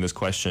you ask me this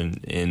question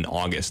in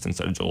August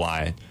instead of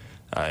July,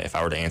 if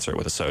I were to answer it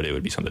with a soda, it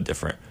would be something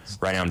different.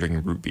 Right now I'm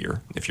drinking root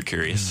beer, if you're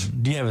curious.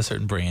 Do you have a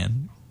certain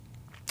brand?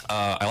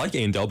 I like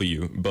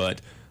A&W,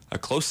 but a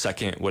close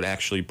second would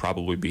actually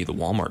probably be the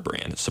Walmart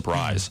brand,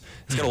 Surprise.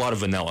 It's got a lot of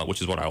vanilla,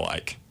 which is what I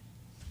like.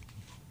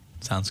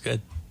 Sounds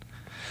good.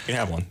 You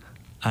have one.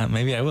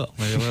 Maybe I will.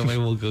 Maybe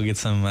we'll go get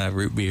some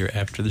root beer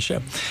after the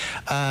show.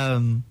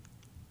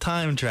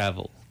 Time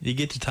travel. You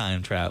get to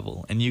time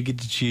travel, and you get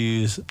to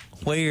choose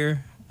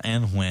where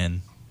and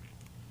when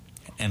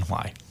and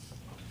why.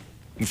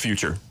 The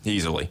future,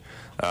 easily.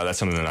 That's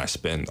something that I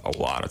spend a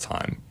lot of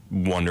time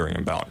wondering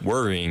about,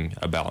 worrying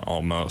about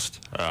almost.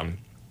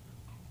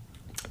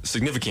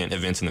 Significant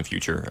events in the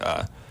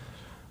future,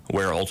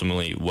 where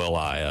ultimately will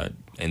I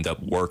end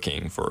up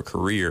working for a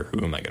career?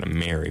 Who am I going to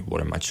marry?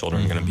 What are my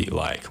children going to be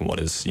like? What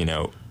is,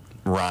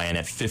 Ryan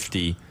at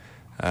 50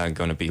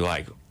 going to be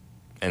like?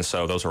 And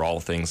so those are all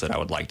things that I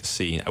would like to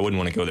see. I wouldn't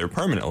want to go there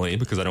permanently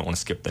because I don't want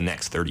to skip the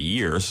next 30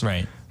 years.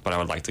 Right. But I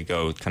would like to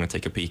go kind of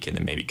take a peek and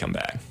then maybe come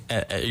back.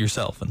 At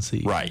yourself and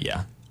see. Right,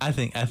 yeah. I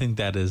think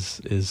that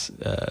is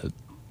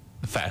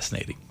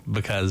fascinating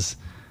because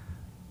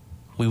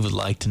we would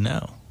like to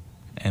know.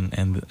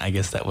 And I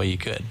guess that way you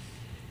could.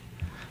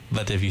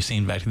 But if you've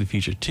seen Back to the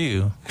Future 2,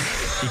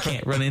 you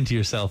can't run into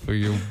yourself or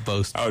you'll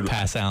both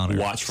pass out or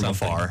watch from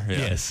something. afar. Yeah.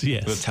 Yes.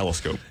 With a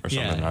telescope or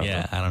something.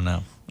 I don't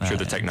know. I'm sure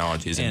the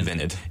technology is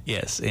invented.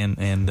 Yes,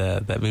 and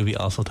that movie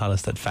also taught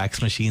us that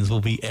fax machines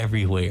will be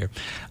everywhere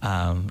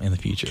in the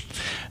future.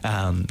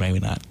 Maybe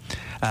not.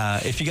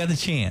 If you got the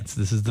chance,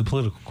 this is the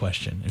political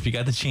question. If you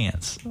got the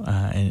chance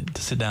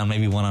to sit down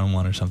maybe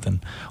one-on-one or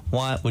something,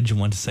 what would you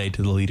want to say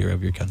to the leader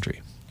of your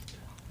country?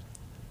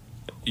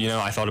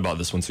 I thought about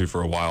this one too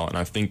for a while, and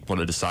I think what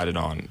I decided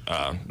on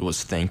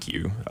was thank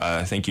you.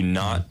 Thank you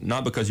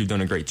not because you've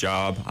done a great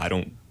job. I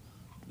don't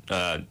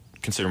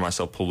consider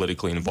myself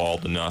politically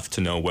involved enough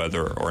to know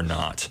whether or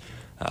not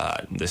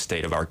the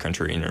state of our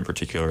country, and in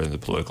particular the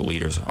political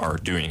leaders, are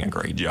doing a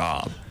great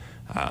job.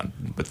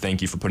 But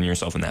thank you for putting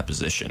yourself in that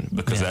position,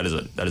 because that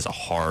is a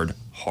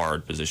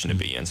hard position to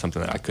be in,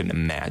 something that I couldn't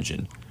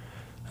imagine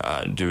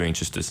doing,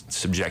 just to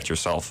subject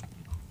yourself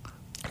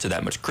to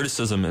that much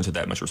criticism and to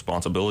that much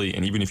responsibility.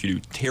 And even if you do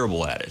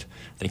terrible at it,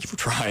 thank you for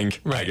trying.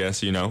 Right. I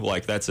guess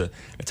it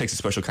takes a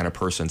special kind of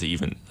person to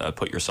even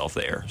put yourself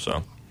there.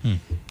 So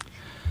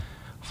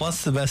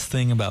what's the best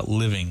thing about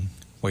living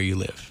where you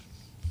live?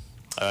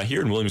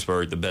 Here in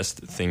Williamsburg, the best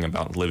thing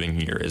about living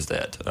here is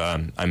that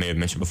I may have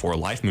mentioned before,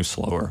 life moves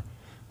slower.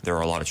 There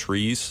are a lot of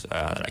trees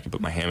that I can put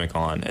my hammock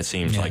on. It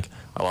seems like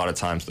a lot of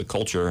times the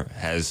culture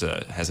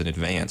hasn't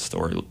advanced,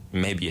 or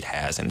maybe it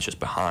has and it's just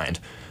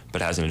behind,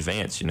 but hasn't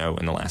advanced, in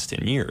the last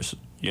 10 years.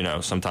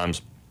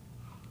 Sometimes,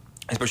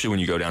 especially when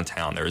you go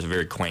downtown, there is a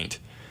very quaint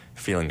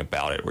feeling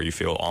about it where you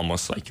feel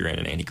almost like you're in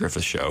an Andy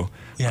Griffith show.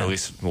 Yeah. Or at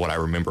least what I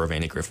remember of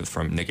Andy Griffith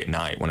from Nick at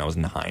Night when I was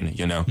 9,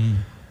 you know.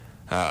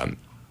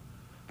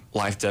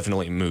 Life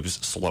definitely moves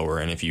slower,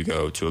 and if you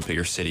go to a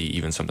bigger city,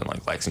 even something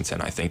like Lexington,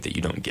 I think that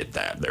you don't get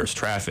that. There's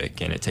traffic,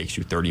 and it takes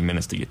you 30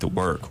 minutes to get to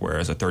work,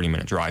 whereas a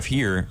 30-minute drive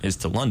here is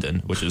to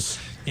London, which is,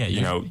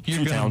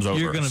 two towns over.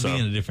 You're going to be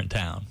in a different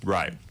town.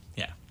 Right.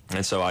 Yeah.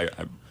 And so I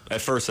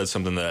at first that's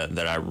something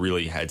that I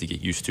really had to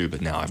get used to, but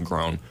now I've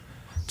grown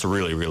to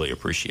really, really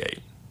appreciate.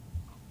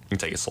 You can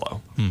take it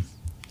slow.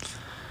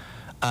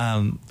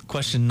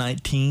 Question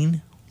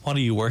 19. What are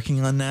you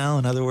working on now?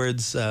 In other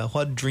words,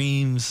 what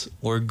dreams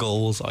or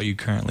goals are you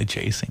currently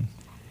chasing?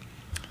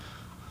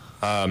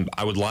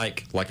 I would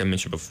like I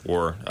mentioned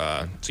before,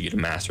 to get a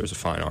master's of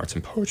fine arts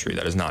in poetry.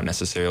 That is not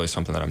necessarily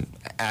something that I'm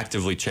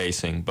actively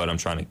chasing, but I'm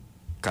trying to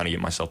kind of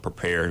get myself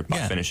prepared by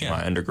finishing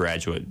my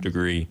undergraduate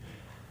degree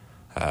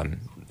and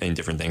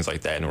different things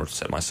like that in order to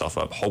set myself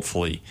up,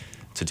 hopefully,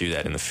 to do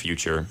that in the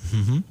future.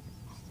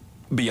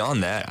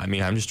 Beyond that, I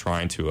mean, I'm just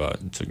trying to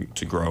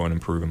grow and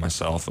improve in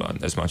myself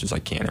as much as I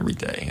can every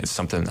day. It's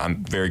something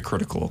I'm very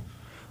critical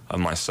of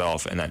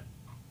myself, and that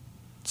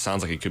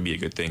sounds like it could be a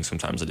good thing.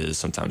 Sometimes it is,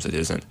 sometimes it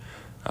isn't.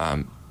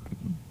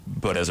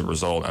 But as a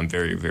result, I'm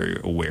very, very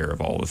aware of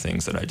all the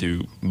things that I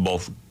do,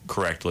 both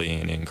correctly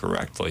and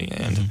incorrectly,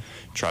 and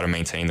try to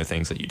maintain the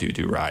things that you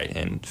do right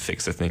and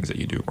fix the things that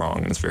you do wrong.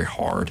 And it's very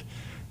hard,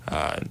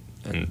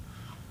 and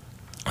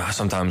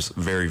sometimes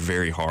very,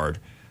 very hard.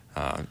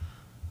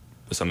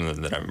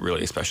 Something that I'm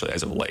really, especially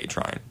as of late,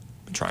 trying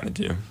to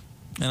do.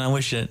 And I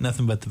wish you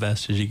nothing but the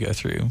best as you go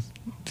through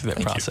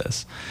that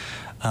process.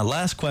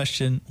 Last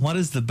question: what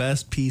is the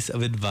best piece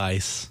of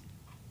advice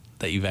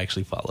that you've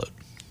actually followed?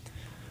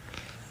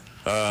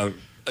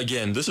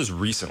 Again, this is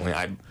recently.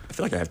 I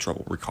feel like I have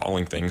trouble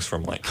recalling things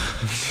from like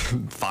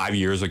 5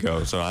 years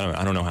ago, so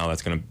I don't know how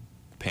that's going to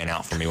pan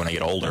out for me when I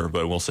get older,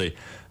 but we'll see.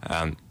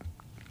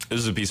 This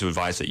is a piece of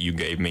advice that you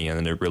gave me,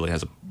 and it really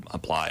has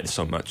applied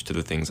so much to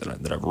the things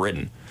that I've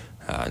written.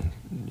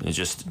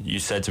 You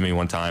said to me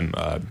one time,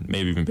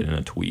 maybe even been in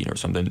a tweet or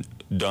something,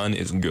 done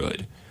is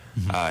good.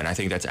 And I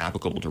think that's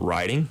applicable to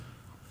writing,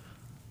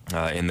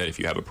 in that if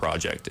you have a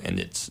project and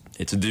it's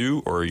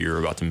due or you're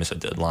about to miss a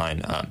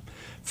deadline,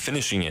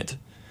 finishing it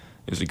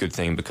is a good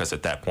thing, because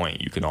at that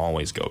point you can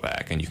always go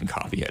back and you can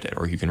copy edit,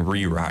 or you can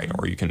rewrite,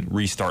 or you can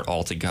restart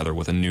altogether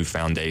with a new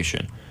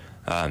foundation.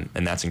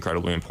 And that's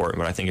incredibly important,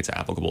 but I think it's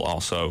applicable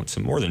also to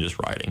more than just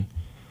writing.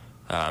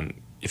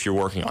 If you're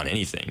working on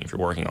anything, if you're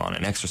working on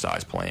an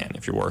exercise plan,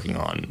 if you're working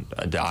on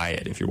a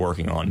diet, if you're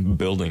working on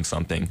building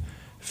something,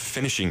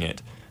 finishing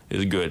it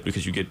is good,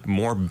 because you get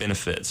more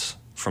benefits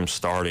from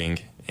starting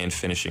and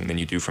finishing than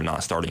you do from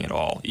not starting at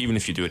all, even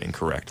if you do it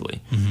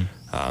incorrectly.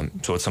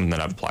 So it's something that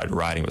I've applied to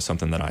writing, but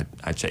something that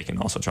I take and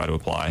also try to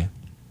apply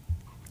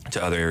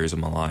to other areas of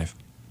my life.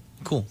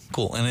 Cool.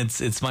 And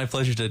it's my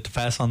pleasure to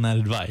pass on that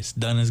advice.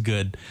 Done is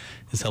good.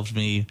 This helps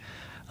me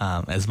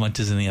as much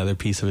as any other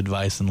piece of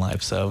advice in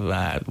life.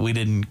 So we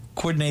didn't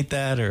coordinate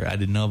that, or I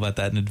didn't know about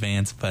that in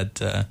advance, but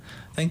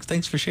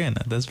thanks for sharing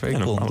that. That's very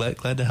cool.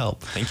 Glad to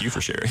help. Thank you for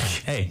sharing.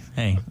 Hey,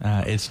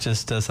 it's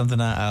just something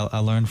I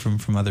learned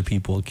from other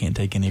people. Can't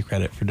take any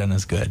credit for done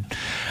is good.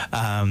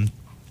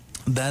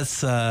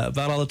 That's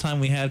about all the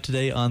time we have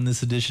today on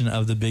this edition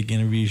of the Big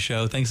Interview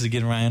Show. Thanks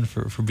again, Ryan,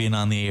 for being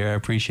on the air. I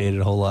appreciate it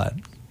a whole lot.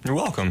 You're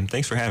welcome.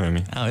 Thanks for having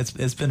me. Oh,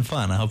 it's been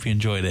fun. I hope you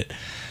enjoyed it.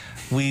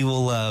 We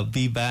will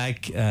be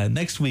back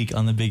next week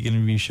on the Big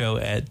Interview Show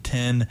at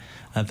 10.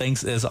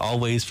 Thanks, as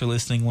always, for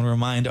listening. I want to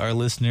remind our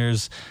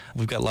listeners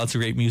we've got lots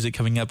of great music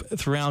coming up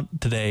throughout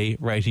today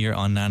right here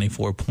on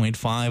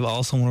 94.5.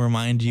 Also want to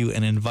remind you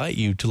and invite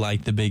you to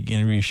like the Big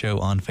Interview Show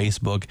on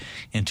Facebook,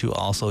 and to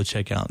also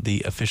check out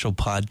the official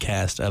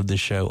podcast of the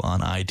show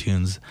on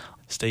iTunes.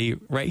 Stay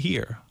right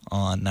here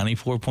on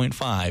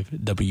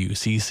 94.5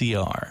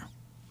 WCCR.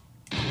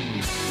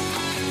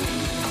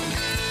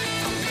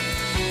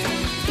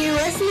 You're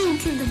listening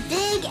to the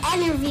Big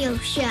Interview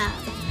Show.